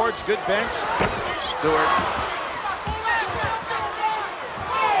on the boards, good bench. Stewart.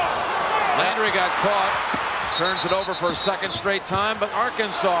 Landry got caught. Turns it over for a second straight time, but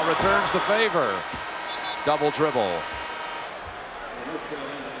Arkansas returns the favor. Double dribble.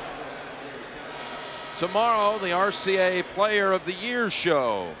 Tomorrow, the RCA Player of the Year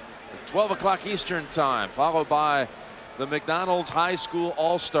show at 12 o'clock Eastern time, followed by the McDonald's High School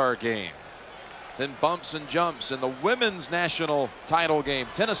All-Star game. Then bumps and jumps in the women's national title game,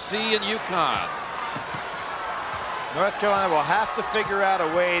 Tennessee and UConn. North Carolina will have to figure out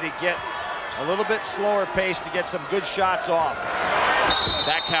a way to get a little bit slower pace to get some good shots off.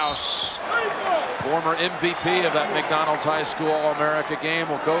 Stackhouse, former MVP of that McDonald's High School All-America game,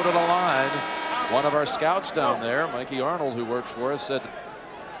 will go to the line. One of our scouts down there, Mikey Arnold, who works for us, said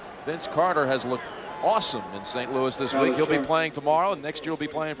Vince Carter has looked awesome in St. Louis this week. He'll be playing tomorrow, and next year he'll be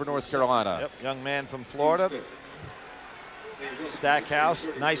playing for North Carolina. Yep, young man from Florida. Stackhouse,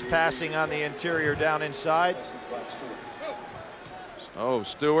 nice passing on the interior down inside. Oh,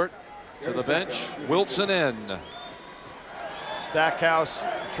 Stewart to the bench, Wilson in. Stackhouse,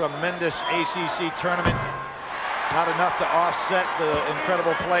 tremendous ACC tournament. Not enough to offset the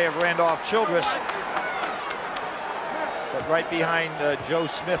incredible play of Randolph Childress. But right behind Joe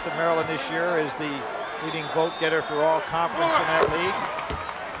Smith of Maryland this year is the leading vote getter for all conference in that league.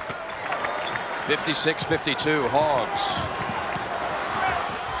 56-52, Hogs.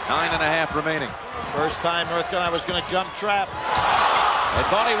 9.5 remaining. First time North Carolina was going to jump trap. They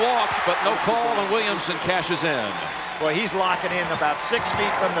thought he walked, but no call, and Williamson cashes in. Boy, he's locking in about 6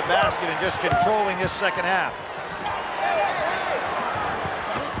 feet from the basket and just controlling this second half.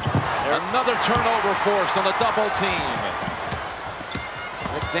 Another turnover forced on the double team.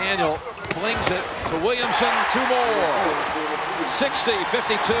 McDaniel flings it to Williamson, 2 more.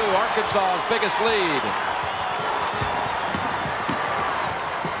 60-52, Arkansas's biggest lead.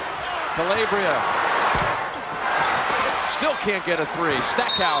 Calabria still can't get a 3.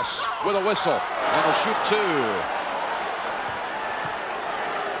 Stackhouse with a whistle, and will shoot 2.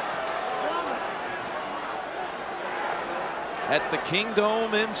 At the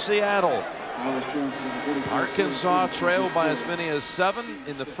Kingdome in Seattle, Arkansas trailed by as many as 7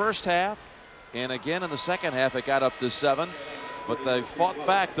 in the first half, and again in the second half it got up to 7, but they fought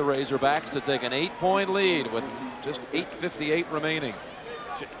back, the Razorbacks, to take an 8-point lead with just 8:58 remaining.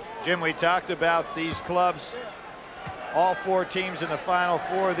 Jim, we talked about these clubs, all 4 teams in the Final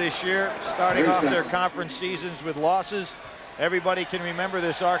Four this year, starting off their conference seasons with losses. Everybody can remember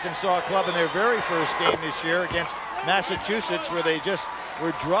this Arkansas club in their very first game this year against Massachusetts, where they just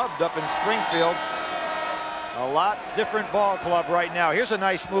were drubbed up in Springfield. A lot different ball club right now. Here's a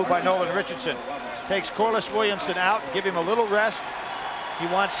nice move by Nolan Richardson. Takes Corliss Williamson out, give him a little rest. He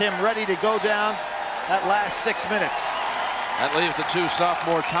wants him ready to go down that last 6 minutes. That leaves the 2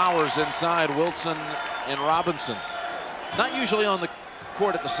 sophomore towers inside, Wilson and Robinson. Not usually on the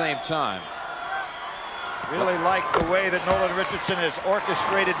court at the same time. Really like the way that Nolan Richardson has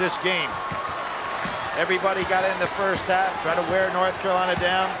orchestrated this game. Everybody got in the first half, tried to wear North Carolina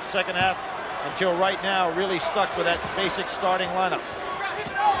down. Second half, until right now, really stuck with that basic starting lineup.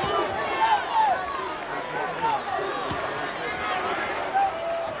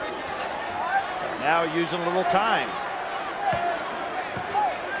 Now using a little time.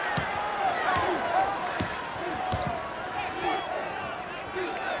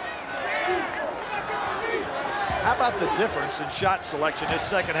 How about the difference in shot selection this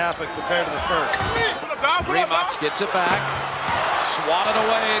second half compared to the first? Rematz gets it back. Swatted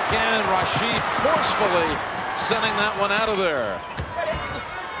away again. Rashid forcefully sending that one out of there.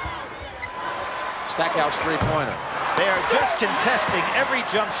 Stackhouse 3-pointer. They are just contesting every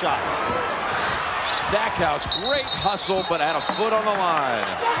jump shot. Stackhouse, great hustle, but had a foot on the line.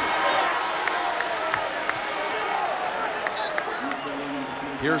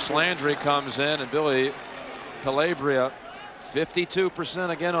 Pierce Landry comes in, and Billy Calabria, 52%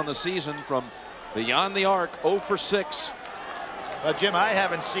 again on the season from beyond the arc, 0 for 6. Jim, I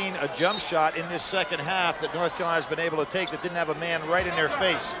haven't seen a jump shot in this second half that North Carolina's been able to take that didn't have a man right in their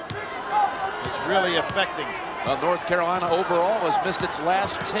face. It's really affecting. Well, North Carolina overall has missed its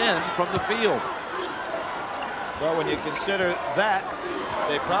last 10 from the field. Well, when you consider that,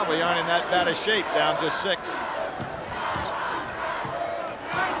 they probably aren't in that bad a shape, down just 6.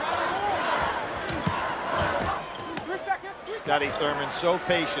 Scotty Thurman, so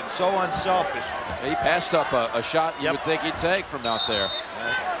patient, so unselfish. He passed up a shot you would think he'd take from out there.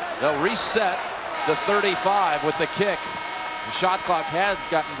 They'll reset the 35 with the kick. The shot clock had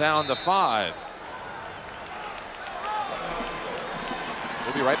gotten down to 5.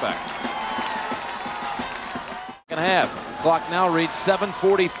 We'll be right back. Second half. Clock now reads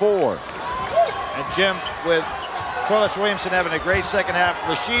 7:44. And Jim, with Corliss Williamson having a great second half,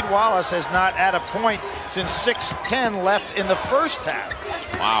 Rasheed Wallace has not had a point since 6:10 left in the first half.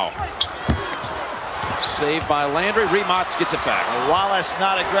 Wow. Saved by Landry. Rematz gets it back. Wallace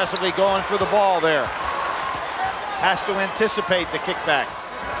not aggressively going for the ball there. has to anticipate the kickback.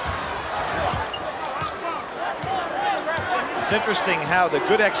 It's interesting how the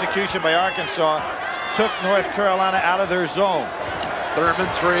good execution by Arkansas took North Carolina out of their zone. Thurman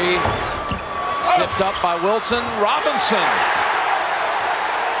three. Tipped up by Wilson. Robinson.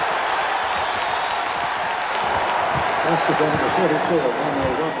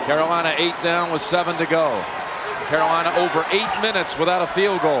 Carolina 8 down with 7 to go. Carolina over 8 minutes without a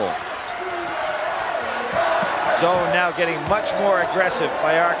field goal. Zone now getting much more aggressive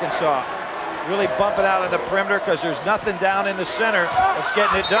by Arkansas. Really bumping out on the perimeter because there's nothing down in the center that's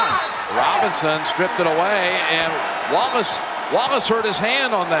getting it done. Robinson stripped it away, and Wallace hurt his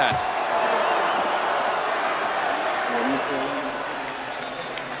hand on that.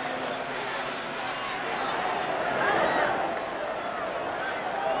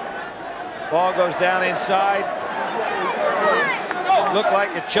 Ball goes down inside. Looked like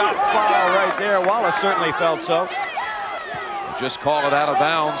a chop foul right there. Wallace certainly felt so. Just call it out of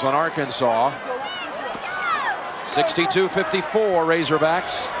bounds on Arkansas. 62-54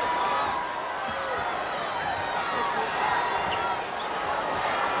 Razorbacks.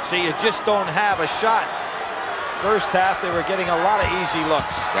 See, you just don't have a shot. First half, they were getting a lot of easy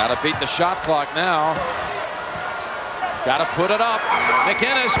looks. Got to beat the shot clock now. Got to put it up.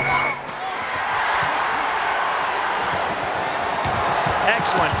 McInnes.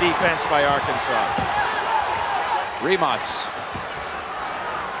 Excellent defense by Arkansas. Remots.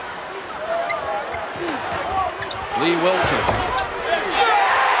 Lee Wilson.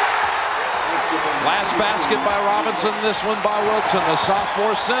 Last basket by Robinson, this one by Wilson. The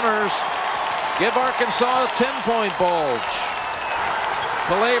sophomore centers give Arkansas a 10-point bulge.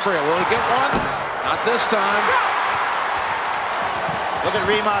 Calabria, will he get one? Not this time. Look at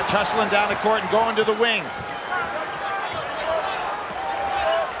Remots hustling down the court and going to the wing.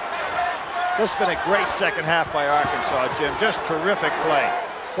 This has been a great second half by Arkansas, Jim. Just terrific play.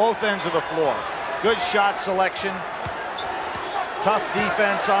 Both ends of the floor. Good shot selection. Tough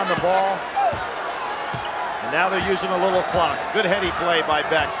defense on the ball. And now they're using a little clock. Good heady play by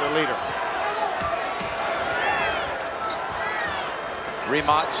Beck, their leader.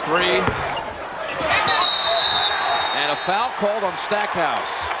 Remots three. And a foul called on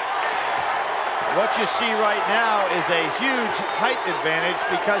Stackhouse. What you see right now is a huge height advantage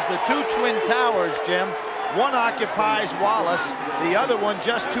because the two twin towers, Jim, one occupies Wallace, the other one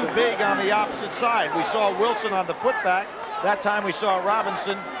just too big on the opposite side. We saw Wilson on the putback. That time we saw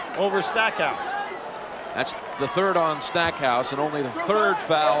Robinson over Stackhouse. That's the third on Stackhouse and only the third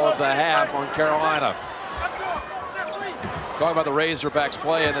foul of the half on Carolina. Talk about the Razorbacks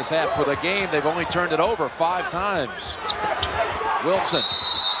play in this half. For the game, they've only turned it over 5 times. Wilson.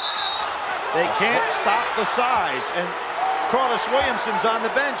 They can't stop the size, and Corliss Williamson's on the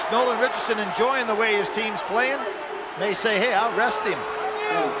bench. Nolan Richardson enjoying the way his team's playing. May say, hey, I'll rest him.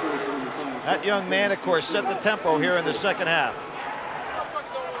 That young man, of course, set the tempo here in the second half.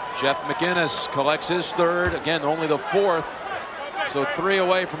 Jeff McInnes collects his third. Again, only the 4th. So 3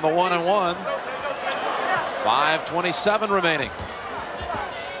 away from the 1-and-1. 5:27 remaining.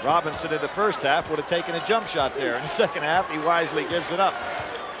 Robinson in the first half would have taken a jump shot there. In the second half, he wisely gives it up.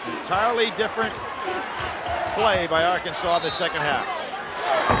 Entirely different play by Arkansas in the second half.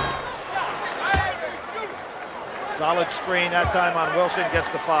 Solid screen that time on Wilson, gets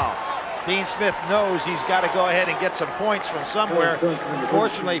the foul. Dean Smith knows he's got to go ahead and get some points from somewhere.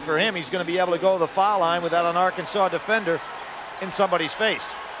 Fortunately for him, he's going to be able to go to the foul line without an Arkansas defender in somebody's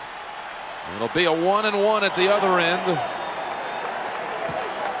face. It'll be a 1-and-1 at the other end.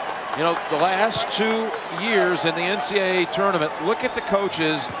 You know, the last 2 years in the NCAA tournament, look at the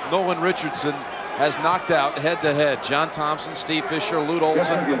coaches Nolan Richardson has knocked out head-to-head. John Thompson, Steve Fisher, Lute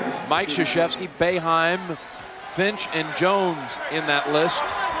Olson, Mike Krzyzewski, Boeheim, Finch, and Jones in that list.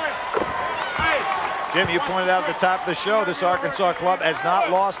 Jim, you pointed out at the top of the show, this Arkansas club has not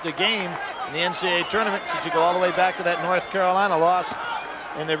lost a game in the NCAA tournament since you go all the way back to that North Carolina loss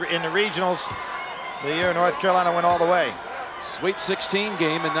in the regionals, the year North Carolina went all the way. Sweet 16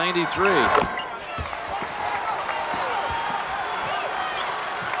 game in '93.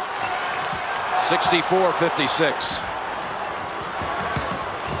 (64-56).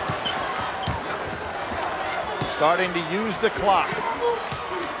 Starting to use the clock.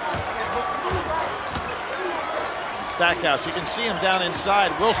 Stackhouse, you can see him down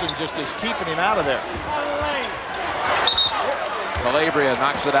inside. Wilson just is keeping him out of there. Calabria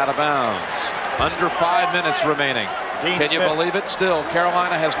knocks it out of bounds. Under 5 minutes remaining. Can you believe it? Still,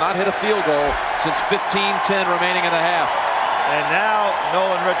 Carolina has not hit a field goal since 15:10 remaining in the half. And now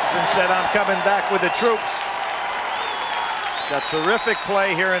Nolan Richardson said, I'm coming back with the troops. A terrific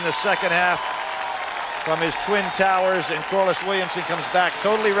play here in the second half from his Twin Towers, and Corliss Williamson comes back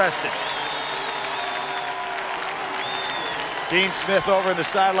totally rested. Dean Smith over in the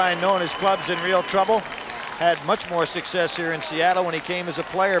sideline, knowing his club's in real trouble. Had much more success here in Seattle when he came as a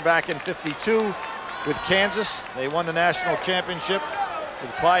player back in '52 with Kansas. They won the national championship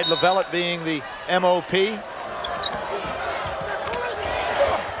with Clyde Lovellette being the MOP.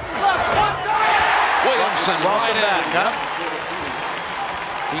 Williamson Welcome right back, in. huh?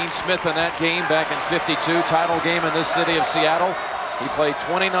 Dean Smith in that game back in '52, title game in this city of Seattle. He played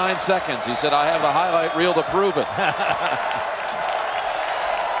 29 seconds. He said, I have the highlight reel to prove it.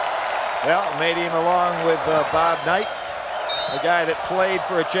 Well, made him along with Bob Knight, a guy that played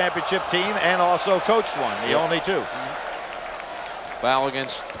for a championship team and also coached one, the only two. Foul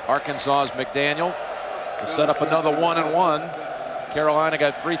against Arkansas's McDaniel to set up another 1-and-1. Carolina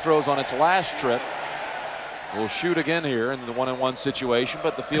got free throws on its last trip. Will shoot again here in the 1-and-1 situation,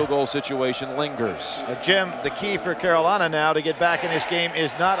 but the field goal situation lingers. Jim, the key for Carolina now to get back in this game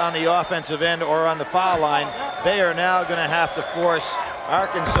is not on the offensive end or on the foul line. They are now going to have to force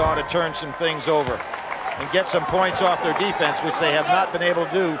Arkansas to turn some things over and get some points off their defense, which they have not been able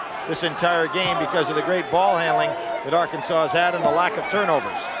to do this entire game because of the great ball handling that Arkansas has had and the lack of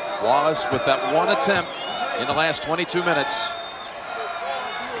turnovers. Wallace with that one attempt in the last 22 minutes.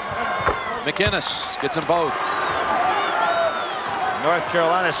 McInnes gets them both. North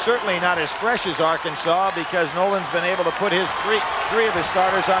Carolina is certainly not as fresh as Arkansas because Nolan's been able to put his three of his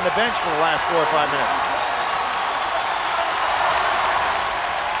starters on the bench for the last 4 or 5 minutes.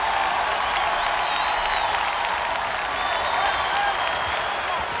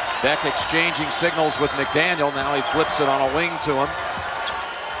 Beck exchanging signals with McDaniel. Now he flips it on a wing to him.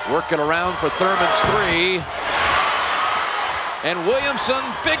 Work it around for Thurman's three. And Williamson,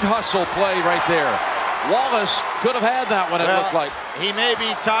 big hustle play right there. Wallace could have had that one, it looked like. He may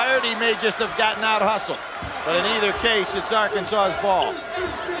be tired, he may just have gotten out hustled. But in either case, it's Arkansas's ball.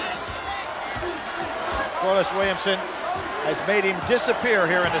 Corliss Williamson has made him disappear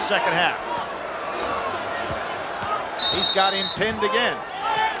here in the second half. He's got him pinned again.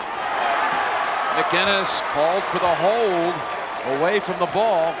 McInnes called for the hold away from the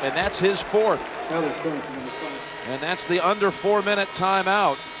ball, and that's his fourth. And that's the under 4-minute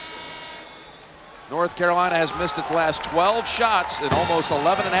timeout. North Carolina has missed its last 12 shots in almost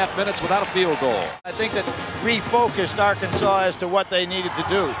 11.5 minutes without a field goal. I think that refocused Arkansas as to what they needed to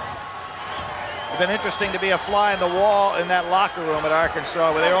do. It's been interesting to be a fly in the wall in that locker room at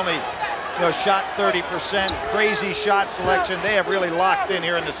Arkansas where they only shot 30%, crazy shot selection. They have really locked in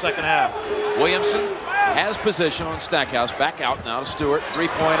here in the second half. Williamson has position on Stackhouse. Back out now to Stewart.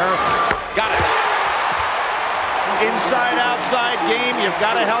 Three-pointer. Got it. Inside-outside game. You've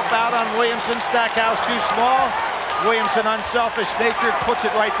got to help out on Williamson. Stackhouse too small. Williamson, unselfish nature, puts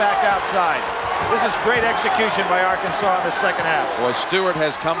it right back outside. This is great execution by Arkansas in the second half. Boy, Stewart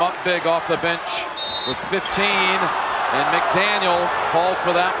has come up big off the bench with 15, and McDaniel called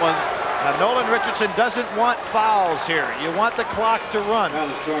for that one. Now, Nolan Richardson doesn't want fouls here. You want the clock to run.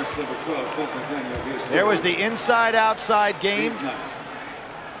 There was the inside-outside game.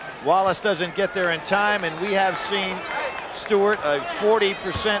 Wallace doesn't get there in time, and we have seen Stewart, a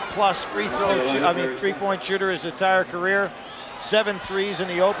 40% plus three-point shooter his entire career. 7 threes in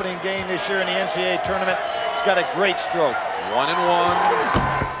the opening game this year in the NCAA tournament. He's got a great stroke. 1-and-1.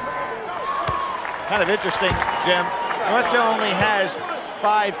 Kind of interesting, Jim. North Carolina only has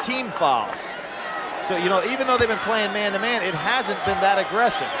 5 team fouls. So, even though they've been playing man-to-man, it hasn't been that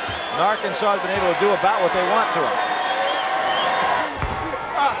aggressive. And Arkansas has been able to do about what they want to them.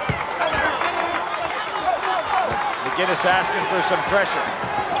 McInnes asking for some pressure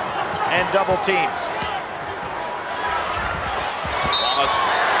and double teams. Wallace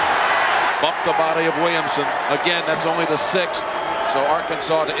bumped the body of Williamson. Again, that's only the 6th. So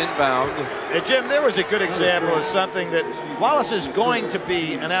Arkansas to inbound. Hey, Jim, there was a good example of something that Wallace is going to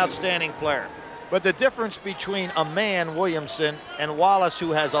be an outstanding player. But the difference between a man, Williamson, and Wallace,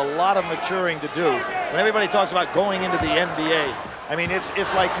 who has a lot of maturing to do, when everybody talks about going into the NBA, I mean,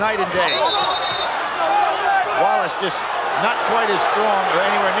 it's like night and day. Wallace just not quite as strong or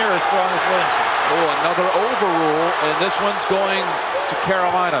anywhere near as strong as Williamson. Oh, another overrule, and this one's going to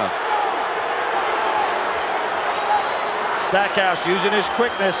Carolina. Stackhouse using his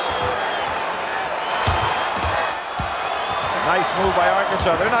quickness. Nice move by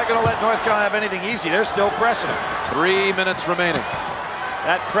Arkansas. They're not going to let North Carolina have anything easy. They're still pressing them. 3 minutes remaining.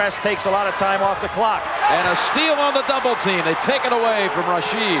 That press takes a lot of time off the clock. And a steal on the double team. They take it away from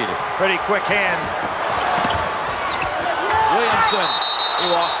Rashid. Pretty quick hands.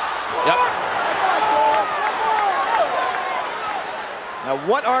 Now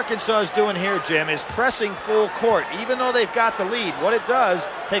what Arkansas is doing here, Jim, is pressing full court. Even though they've got the lead, what it does,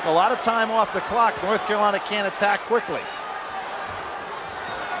 take a lot of time off the clock. North Carolina can't attack quickly.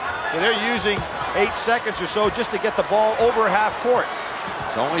 So they're using 8 seconds or so just to get the ball over half court.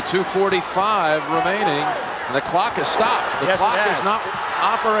 It's only 2:45 remaining, and the clock is stopped. The clock is not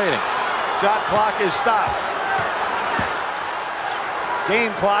operating. Shot clock is stopped.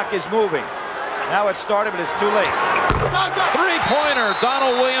 Game clock is moving. Now it's started, but it's too late. Three-pointer,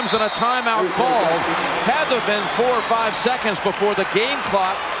 Donald Williams, and a timeout called. Had to have been 4 or 5 seconds before the game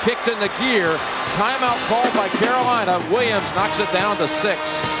clock kicked into gear. Timeout called by Carolina. Williams knocks it down to 6.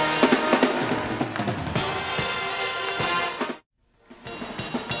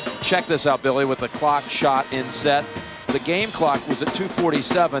 Check this out, Billy, with the clock shot in set. The game clock was at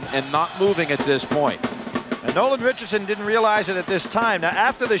 2:47 and not moving at this point. And Nolan Richardson didn't realize it at this time. Now,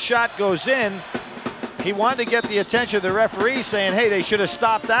 after the shot goes in, he wanted to get the attention of the referee saying, hey, they should have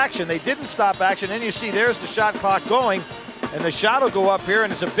stopped action. They didn't stop action. Then you see there's the shot clock going, and the shot will go up here,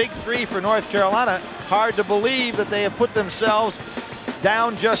 and it's a big 3 for North Carolina. Hard to believe that they have put themselves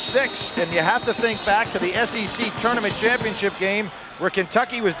down just 6. And you have to think back to the SEC Tournament Championship game where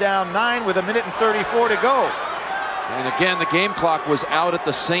Kentucky was down 9 with 1:34 to go. And again, the game clock was out at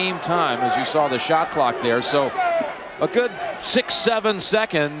the same time as you saw the shot clock there. So a good 6-7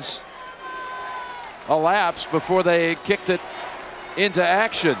 seconds elapsed before they kicked it into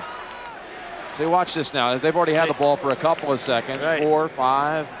action. So watch this now. They've already had the ball for a couple of seconds. Right. 4,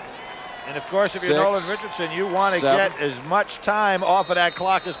 5. And of course, if 6, you're Nolan Richardson, you want to get as much time off of that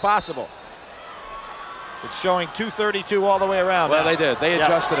clock as possible. It's showing 2:32 all the way around. Well, now. they did. They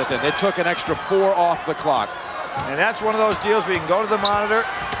adjusted it then. They took an extra 4 off the clock. And that's one of those deals where you can go to the monitor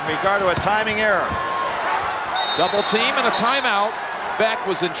in regard to a timing error. Double team and a timeout. Beck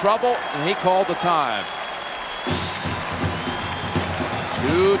was in trouble, and he called the time.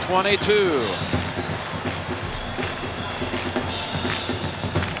 2:22.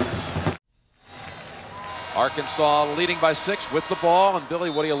 Arkansas leading by 6 with the ball. And Billy,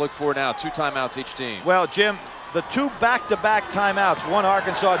 what do you look for now? 2 timeouts each team. Well, Jim, the 2 back-to-back timeouts. One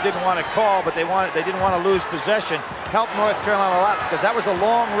Arkansas didn't want to call, but they didn't want to lose possession. Helped North Carolina a lot because that was a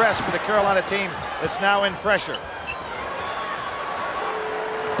long rest for the Carolina team that's now in pressure.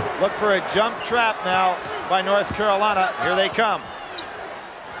 Look for a jump trap now by North Carolina. Here they come.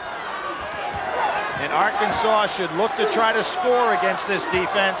 And Arkansas should look to try to score against this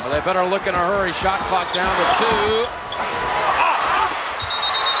defense. Well, they better look in a hurry. Shot clock down to 2.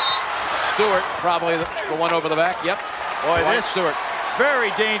 Stewart, probably the one over the back. Yep. Boy, this Stewart.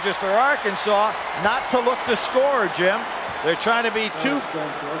 Very dangerous for Arkansas not to look to score, Jim. They're trying to be too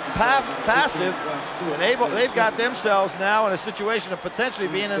passive. And they've got themselves now in a situation of potentially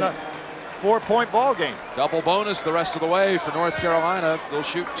being in a 4-point ball game. Double bonus the rest of the way for North Carolina. They'll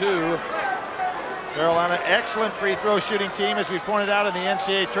shoot 2. Carolina, excellent free throw shooting team, as we pointed out in the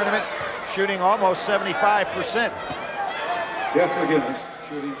NCAA tournament, shooting almost 75%. Jeff McGinnis,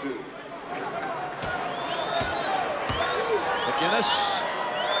 shooting 2. McGinnis.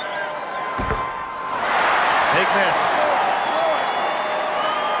 Big miss.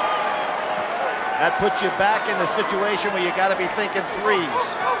 That puts you back in the situation where you got to be thinking 3s.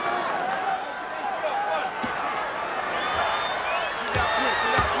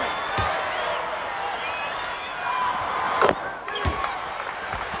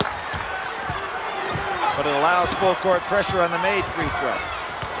 But it allows full court pressure on the made free throw.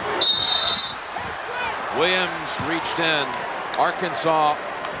 Williams reached in. Arkansas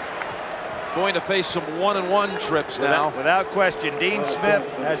going to face some 1-and-1 trips now. Without question, Dean Smith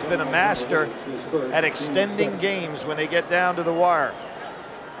has been a master at extending games when they get down to the wire.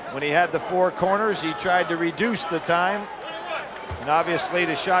 When he had the 4 corners, he tried to reduce the time. And obviously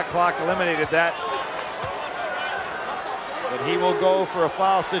the shot clock eliminated that. But he will go for a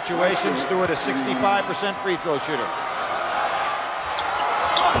foul situation. Stewart, a 65% free throw shooter.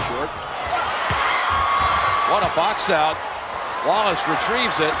 Short. What a box out. Wallace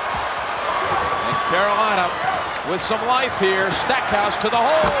retrieves it. And Carolina with some life here. Stackhouse to the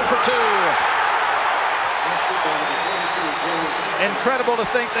hole for 2. Incredible to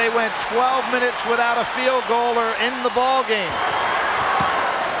think they went 12 minutes without a field goal or in the ball game.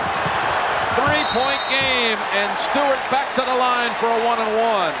 3-point game, and Stewart back to the line for a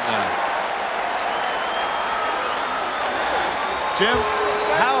 1-and-1. Jim,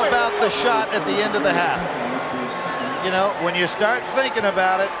 how about the shot at the end of the half? You know, when you start thinking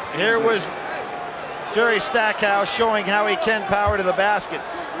about it, here was Jerry Stackhouse showing how he can power to the basket.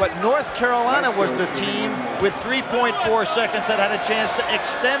 But North Carolina was the team with 3.4 seconds that had a chance to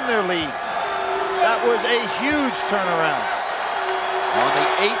extend their lead. That was a huge turnaround. On the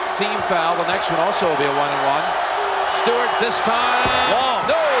 8th team foul, the next one also will be a 1-and-1. Stewart this time. Long.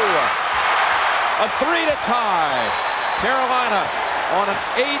 No! A 3 to tie. Carolina on an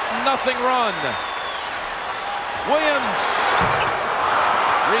 8-0 run. Williams.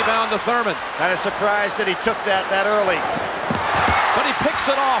 Rebound to Thurman. Kind of surprised that he took that early. But he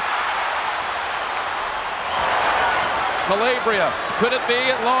picks it off. Calabria. Could it be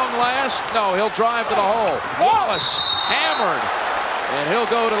at long last? No, he'll drive to the hole. Wallace hammered. And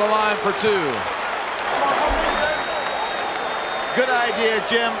he'll go to the line for 2. Good idea,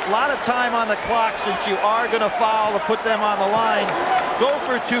 Jim. A lot of time on the clock since you are going to foul to put them on the line. Go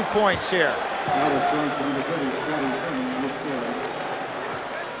for 2 points here.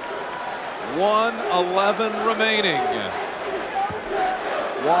 1:11 remaining.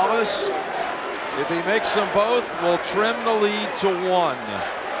 Wallace, if he makes them both, will trim the lead to 1.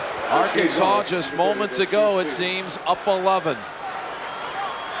 Arkansas just moments ago, it seems, up 11.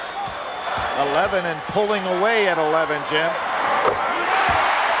 11 and pulling away at 11, Jim.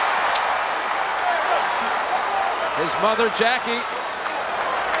 His mother, Jackie.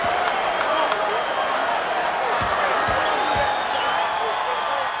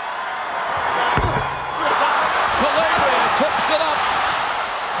 Calabria tips it up.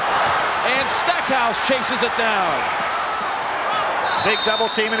 And Stackhouse chases it down. Big double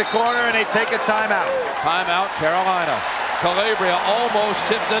team in the corner, and they take a timeout. Timeout, Carolina. Calabria almost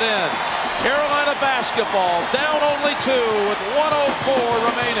tipped it in. Carolina basketball down only 2 with 1:04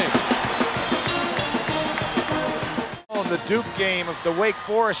 remaining. The Duke game, of the Wake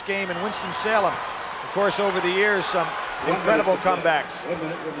Forest game in Winston-Salem. Of course, over the years, some incredible comebacks.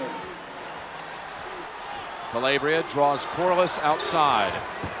 Calabria draws Corliss outside.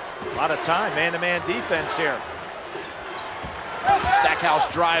 A lot of time, man-to-man defense here. Stackhouse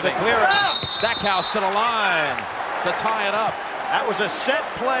driving. It's a clear out. Stackhouse to the line to tie it up. That was a set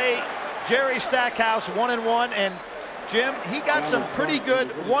play. Jerry Stackhouse, 1-and-1, and Jim, he got some pretty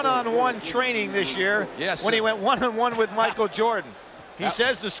good one-on-one training this year. Yes, when he went 1-on-1 with Michael Jordan. He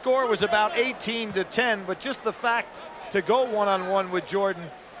says the score was about 18-10, but just the fact to go one-on-one with Jordan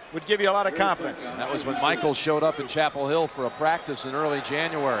would give you a lot of confidence. That was when Michael showed up in Chapel Hill for a practice in early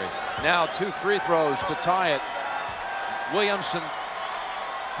January. Now 2 free throws to tie it. Williamson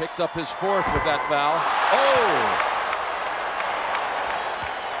picked up his 4th with that foul. Oh!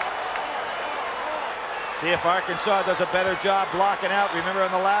 See if Arkansas does a better job blocking out. Remember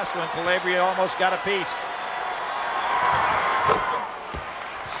on the last one, Calabria almost got a piece.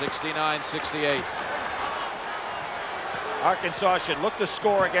 69-68. Arkansas should look to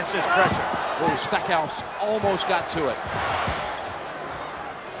score against this pressure. Oh, Stackhouse almost got to it.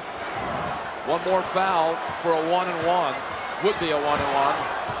 One more foul for a 1-and-1. Would be a 1-and-1.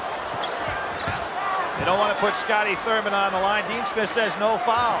 They don't want to put Scotty Thurman on the line. Dean Smith says no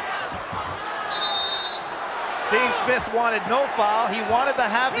foul. Dean Smith wanted no foul. He wanted to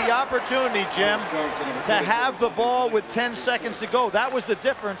have the opportunity, Jim, to have the ball with 10 seconds to go. That was the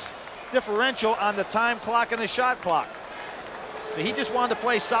differential on the time clock and the shot clock. So he just wanted to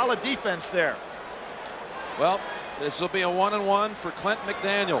play solid defense there. Well, this will be a 1-and-1 for Clint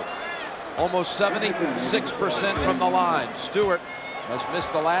McDaniel. Almost 76% from the line. Stewart has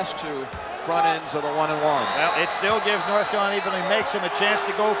missed the last 2 front ends of the 1-and-1. Well, it still gives North Carolina, even if he makes him, a chance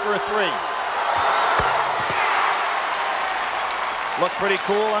to go for a 3. Looked pretty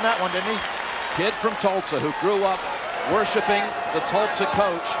cool on that one, didn't he? Kid from Tulsa who grew up worshiping the Tulsa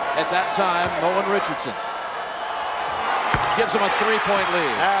coach at that time, Nolan Richardson. Gives him a 3-point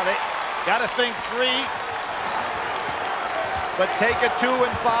lead. Now they got to think 3, but take a 2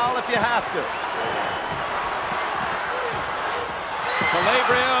 and foul if you have to.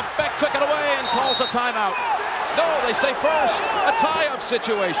 Calabria, Beck took it away and calls a timeout. No, they say first, a tie-up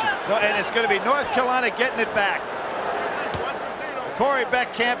situation. So, and it's going to be North Carolina getting it back. Corey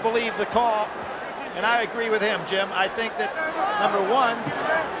Beck can't believe the call, and I agree with him, Jim. I think that, number 1,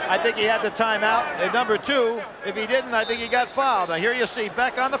 I think he had the timeout, and number 2, if he didn't, I think he got fouled. Now here you see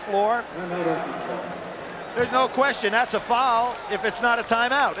Beck on the floor. There's no question that's a foul if it's not a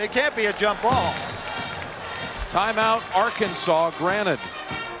timeout. It can't be a jump ball. Timeout, Arkansas granted.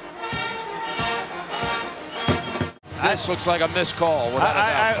 This looks like a missed call. Without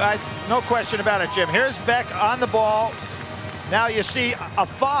a doubt. No question about it, Jim. Here's Beck on the ball. Now you see a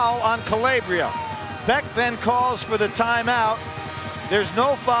foul on Calabria. Beck then calls for the timeout. There's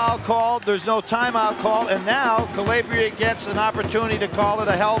no foul called, there's no timeout called, and now Calabria gets an opportunity to call it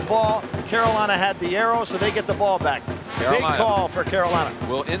a held ball. Carolina had the arrow, so they get the ball back. Big call for Carolina.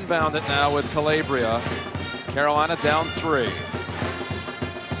 We'll inbound it now with Calabria. Carolina down 3.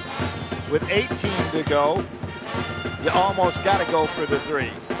 With 18 to go. you almost got to go for the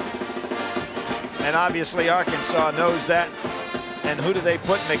three. And obviously Arkansas knows that. And who do they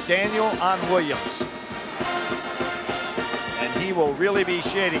put? McDaniel on Williams. And he will really be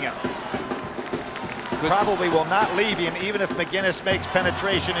shading him. Probably will not leave him even if McGinnis makes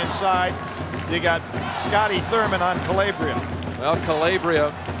penetration inside. You got Scotty Thurman on Calabria. Well,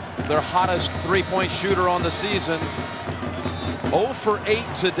 Calabria, their hottest three-point shooter on the season, 0 for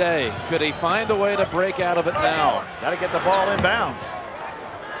 8 today. Could he find a way to break out of it now? Got to get the ball in bounds.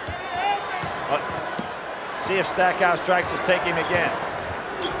 See if Stackhouse tries to take him again.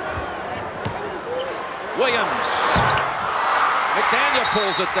 Williams. McDaniel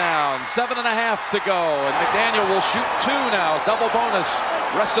pulls it down. 7.5 to go, and McDaniel will shoot 2 now. Double bonus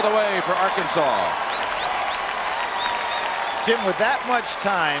rest of the way for Arkansas. Jim, with that much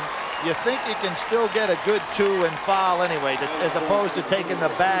time, you think you can still get a good 2 and foul anyway, as opposed to taking the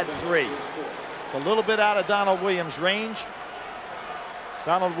bad 3. It's a little bit out of Donald Williams' range.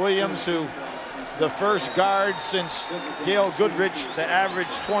 Donald Williams, who the first guard since Gail Goodrich to average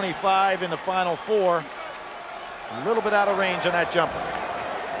 25 in the Final Four. A little bit out of range on that jumper.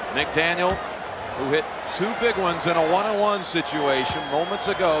 McDaniel, who hit 2 big ones in a 1-on-1 situation moments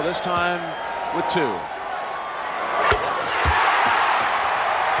ago, this time with 2.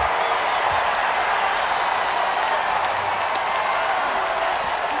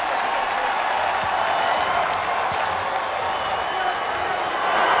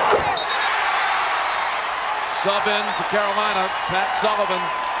 Sub in for Carolina, Pat Sullivan.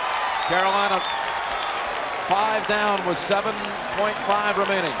 Carolina 5 down with 7.5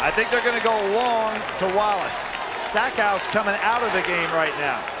 remaining. I think they're going to go long to Wallace. Stackhouse coming out of the game right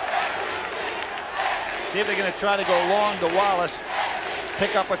now. See if they're going to try to go long to Wallace.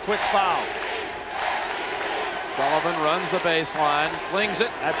 Pick up a quick foul. Sullivan runs the baseline, flings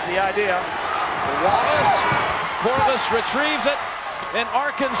it. That's the idea. Wallace. Corliss retrieves it. And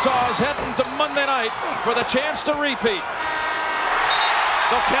Arkansas is heading to Monday night for the chance to repeat.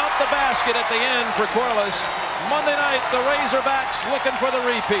 They'll count the basket at the end for Corliss. Monday night, the Razorbacks looking for the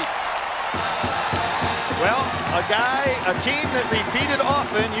repeat. Well, a team that repeated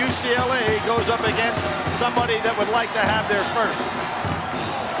often, UCLA, goes up against somebody that would like to have their first.